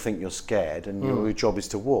men will think you're scared, and your job is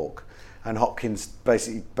to walk. And Hopkins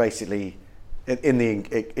basically, in the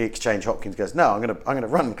exchange, Hopkins goes, "No, I'm going to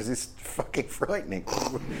run because it's fucking frightening.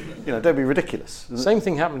 Don't be ridiculous." Same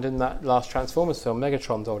thing happened in that last Transformers film.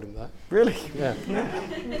 Megatron told him that. Really? Yeah.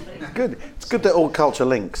 It's good. It's good that all culture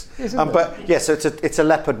links. But yeah, so it's a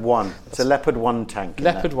Leopard 1. It's a Leopard 1 tank.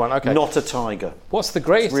 Leopard 1. Okay. Not a Tiger. What's the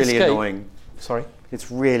greatest It's really escape? annoying. Sorry. It's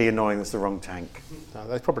really annoying. That's the wrong tank. No,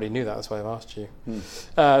 they probably knew that. That's why I've asked you.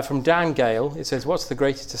 From Dan Gale, it says, "What's the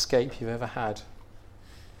greatest escape you've ever had,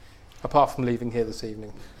 apart from leaving here this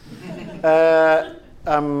evening?" Well,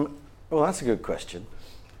 that's a good question.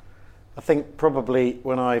 I think probably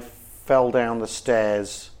when I fell down the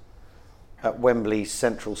stairs at Wembley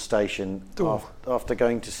Central Station after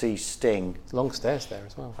going to see Sting. Long stairs there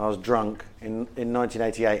as well. I was drunk in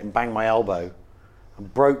 1988 and banged my elbow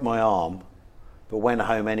and broke my arm, but went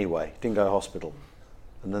home anyway. Didn't go to hospital.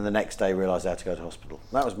 And then the next day realised I had to go to hospital.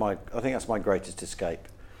 I think that's my greatest escape.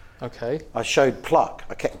 Okay. I showed pluck.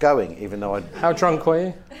 I kept going even though I... How drunk were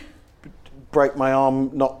you? Break my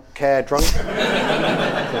arm, not care drunk.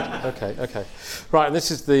 Good. Okay. Right,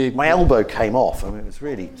 this is the... My elbow came off. I mean, it was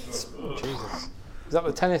really... Jesus. Is that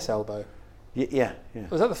the tennis elbow? Yeah.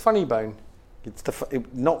 Was that the funny bone? It's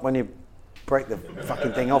not when you break the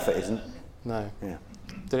fucking thing off, it isn't. No. Yeah.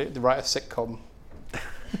 Did it write a sitcom?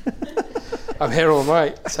 I'm here all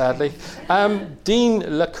night, sadly. Dean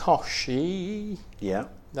Lacoshi. Yeah.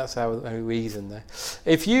 That's how he's in there.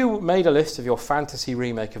 If you made a list of your fantasy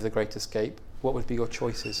remake of The Great Escape, what would be your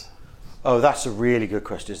choices? Oh, that's a really good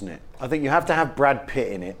question, isn't it? I think you have to have Brad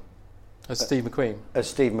Pitt in it. As Steve McQueen? As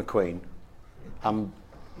Steve McQueen.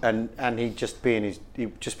 And he'd just be in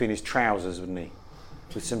his trousers, wouldn't he?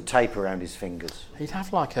 With some tape around his fingers. He'd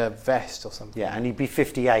have like a vest or something. Yeah, and he'd be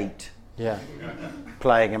 58. Yeah.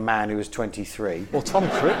 Playing a man who was 23. Or Tom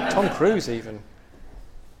Cruise even.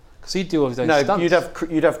 Because he'd do all his own no, stunts.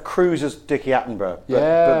 you'd have Cruise as Dickie Attenborough.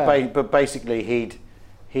 But basically he'd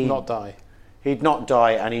not die. He'd not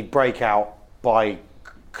die, and he'd break out by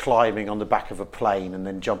climbing on the back of a plane and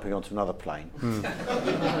then jumping onto another plane.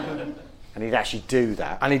 And he'd actually do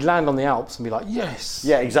that. And he'd land on the Alps and be like, yes.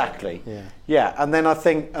 Yeah, exactly. Yeah. And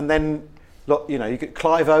then look, you get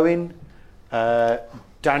Clive Owen,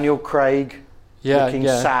 Daniel Craig, looking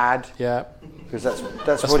sad. Yeah. Because that's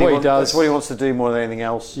what he does. That's what he wants to do more than anything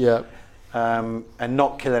else. Yeah. And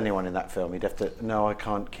not kill anyone in that film. He'd have to. No, I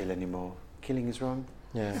can't kill anymore. Killing is wrong.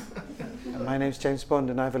 Yeah. And my name's James Bond,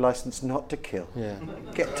 and I have a license not to kill. Yeah.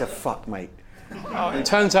 Get to fuck, mate. Oh, it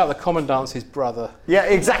turns out the commandant's his brother. Yeah,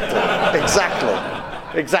 exactly.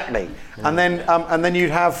 Yeah. And then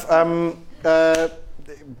you'd have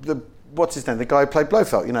what's his name? The guy who played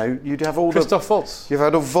Blofeld. You'd have all Christoph Waltz. You've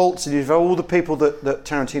had all Waltz, and you've had all the people that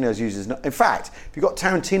Tarantino's uses. In fact, if you got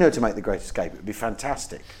Tarantino to make The Great Escape, it would be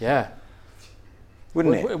fantastic. Yeah.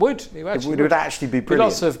 Wouldn't it? It would. It would actually be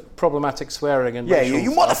brilliant. Lots of problematic swearing and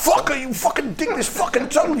you motherfucker! You fucking dig this fucking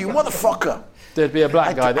tunnel, you motherfucker! There'd be a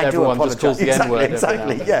black guy that everyone just calls the N-word.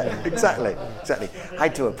 Exactly. I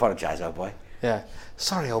do apologise, old boy. Yeah.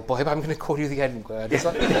 Sorry, old boy, but I'm going to call you the N-word. It's,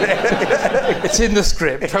 it's in the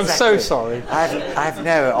script. Exactly. I'm so sorry. I've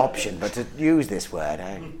no option but to use this word.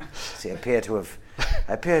 I appear to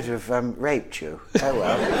have raped you. Oh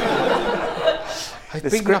well. I've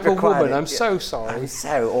beaten up a woman. I'm so sorry. I'm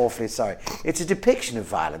so awfully sorry. It's a depiction of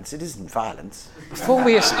violence. It isn't violence. Before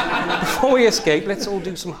we escape, let's all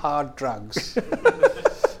do some hard drugs.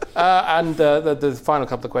 And the final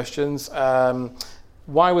couple of questions.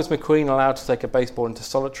 Why was McQueen allowed to take a baseball into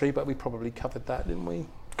solitary? But we probably covered that, didn't we?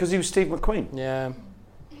 Because he was Steve McQueen. Yeah.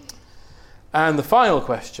 And the final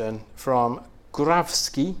question from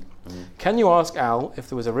Gravsky. Can you ask Al if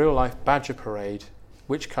there was a real-life badger parade,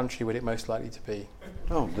 which country would it most likely to be?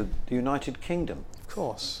 Oh, the United Kingdom. Of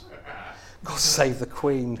course. God save the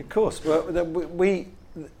Queen. Of course. Well,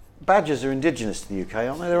 badgers are indigenous to the UK,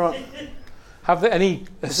 aren't they? There aren't. Have there any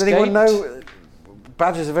escaped? Does anyone know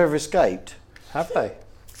badgers have ever escaped? Have they?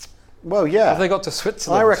 Well, yeah. Have they got to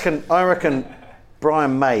Switzerland? I reckon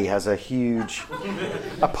Brian May has a huge...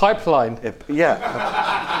 A pipeline?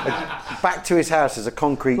 Back to his house is a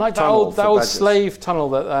concrete like tunnel that old slave tunnel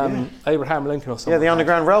that Abraham Lincoln or something. Yeah, the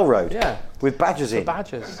Underground Railroad. Yeah. With badgers in.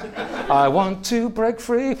 Badgers. I want to break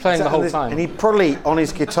free, playing the whole time. And he probably, on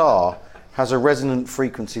his guitar, has a resonant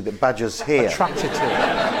frequency that badgers hear. Attracted to it.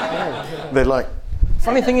 Yeah. They're like...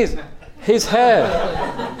 Funny thing is, his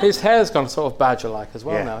hair's gone sort of badger-like as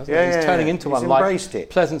well now, isn't it? He's turning into one. He's embraced it.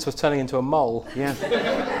 Pleasance was turning into a mole. Yeah.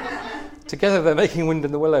 Together they're making Wind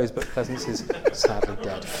in the Willows, but Pleasance is sadly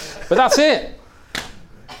dead. But that's it.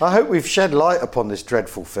 I hope we've shed light upon this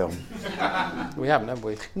dreadful film. We haven't, have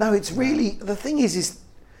we? No, it's really, the thing is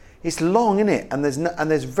it's long, isn't it? And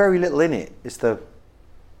there's very little in it.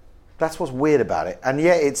 That's what's weird about it. And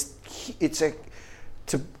yet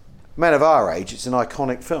to men of our age, it's an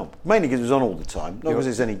iconic film. Mainly because it was on all the time, not because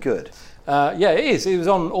it's any good. Yeah, it is. It was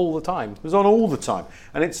on all the time. It was on all the time.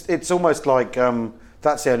 And it's almost like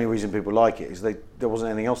that's the only reason people like it, is there wasn't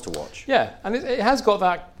anything else to watch. Yeah, and it has got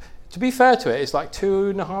that, to be fair to it, it's like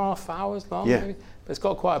 2.5 hours long, maybe, but it's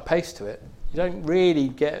got quite a pace to it. You don't really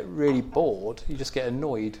get really bored, you just get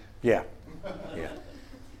annoyed. Yeah.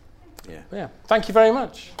 Yeah. Thank you very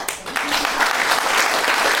much.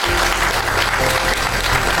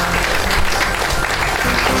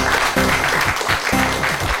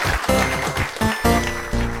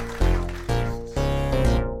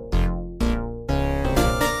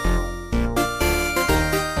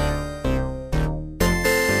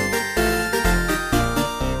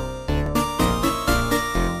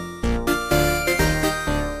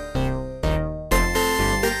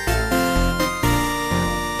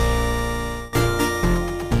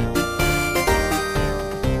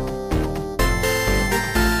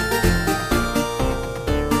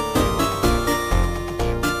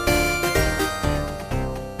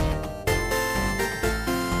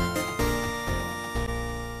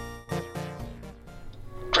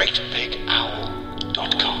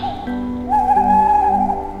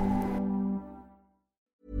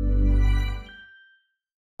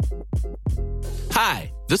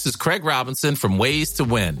 Hi, this is Craig Robinson from Ways to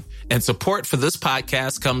Win, and support for this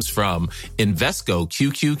podcast comes from Invesco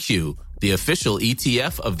QQQ, the official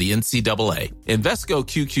ETF of the NCAA. Invesco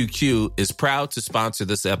QQQ is proud to sponsor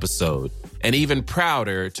this episode, and even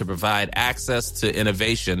prouder to provide access to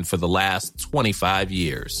innovation for the last 25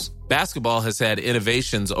 years. Basketball has had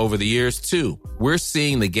innovations over the years, too. We're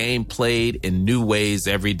seeing the game played in new ways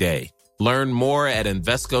every day. Learn more at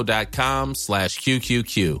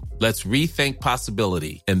Invesco.com/QQQ. Let's rethink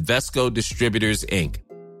possibility. Invesco Distributors, Inc.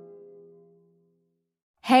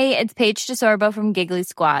 Hey, it's Paige DeSorbo from Giggly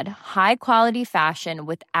Squad. High quality fashion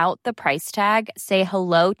without the price tag. Say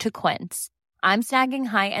hello to Quince. I'm snagging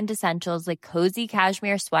high-end essentials like cozy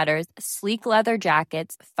cashmere sweaters, sleek leather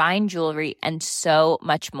jackets, fine jewelry, and so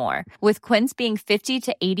much more. With Quince being 50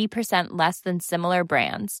 to 80% less than similar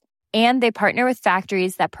brands. And they partner with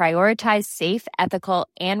factories that prioritize safe, ethical,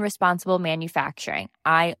 and responsible manufacturing.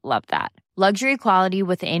 I love that. Luxury quality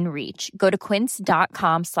within reach. Go to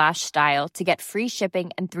quince.com/style to get free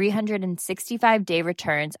shipping and 365-day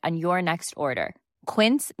returns on your next order.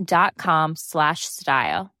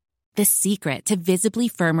 Quince.com/style. The secret to visibly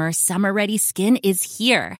firmer, summer-ready skin is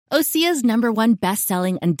here. Osea's #1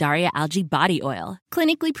 best-selling Undaria Algae Body Oil.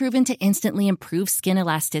 Clinically proven to instantly improve skin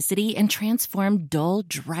elasticity and transform dull,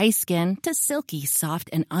 dry skin to silky, soft,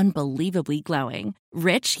 and unbelievably glowing.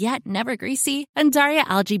 Rich yet never greasy, Undaria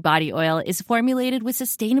Algae Body Oil is formulated with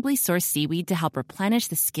sustainably sourced seaweed to help replenish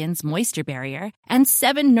the skin's moisture barrier and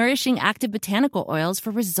 7 nourishing active botanical oils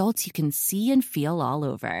for results you can see and feel all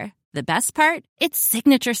over. The best part? It's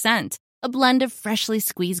signature scent. A blend of freshly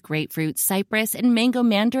squeezed grapefruit, cypress, and mango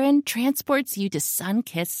mandarin transports you to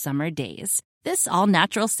sun-kissed summer days. This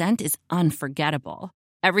all-natural scent is unforgettable.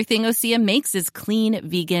 Everything Osea makes is clean,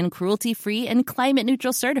 vegan, cruelty-free, and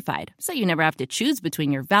climate-neutral certified, so you never have to choose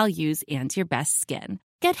between your values and your best skin.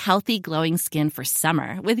 Get healthy, glowing skin for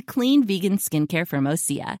summer with clean, vegan skincare from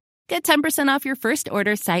Osea. Get 10% off your first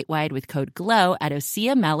order site-wide with code GLOW at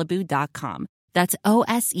OseaMalibu.com. That's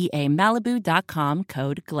OSEAMalibu.com,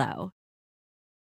 code GLOW.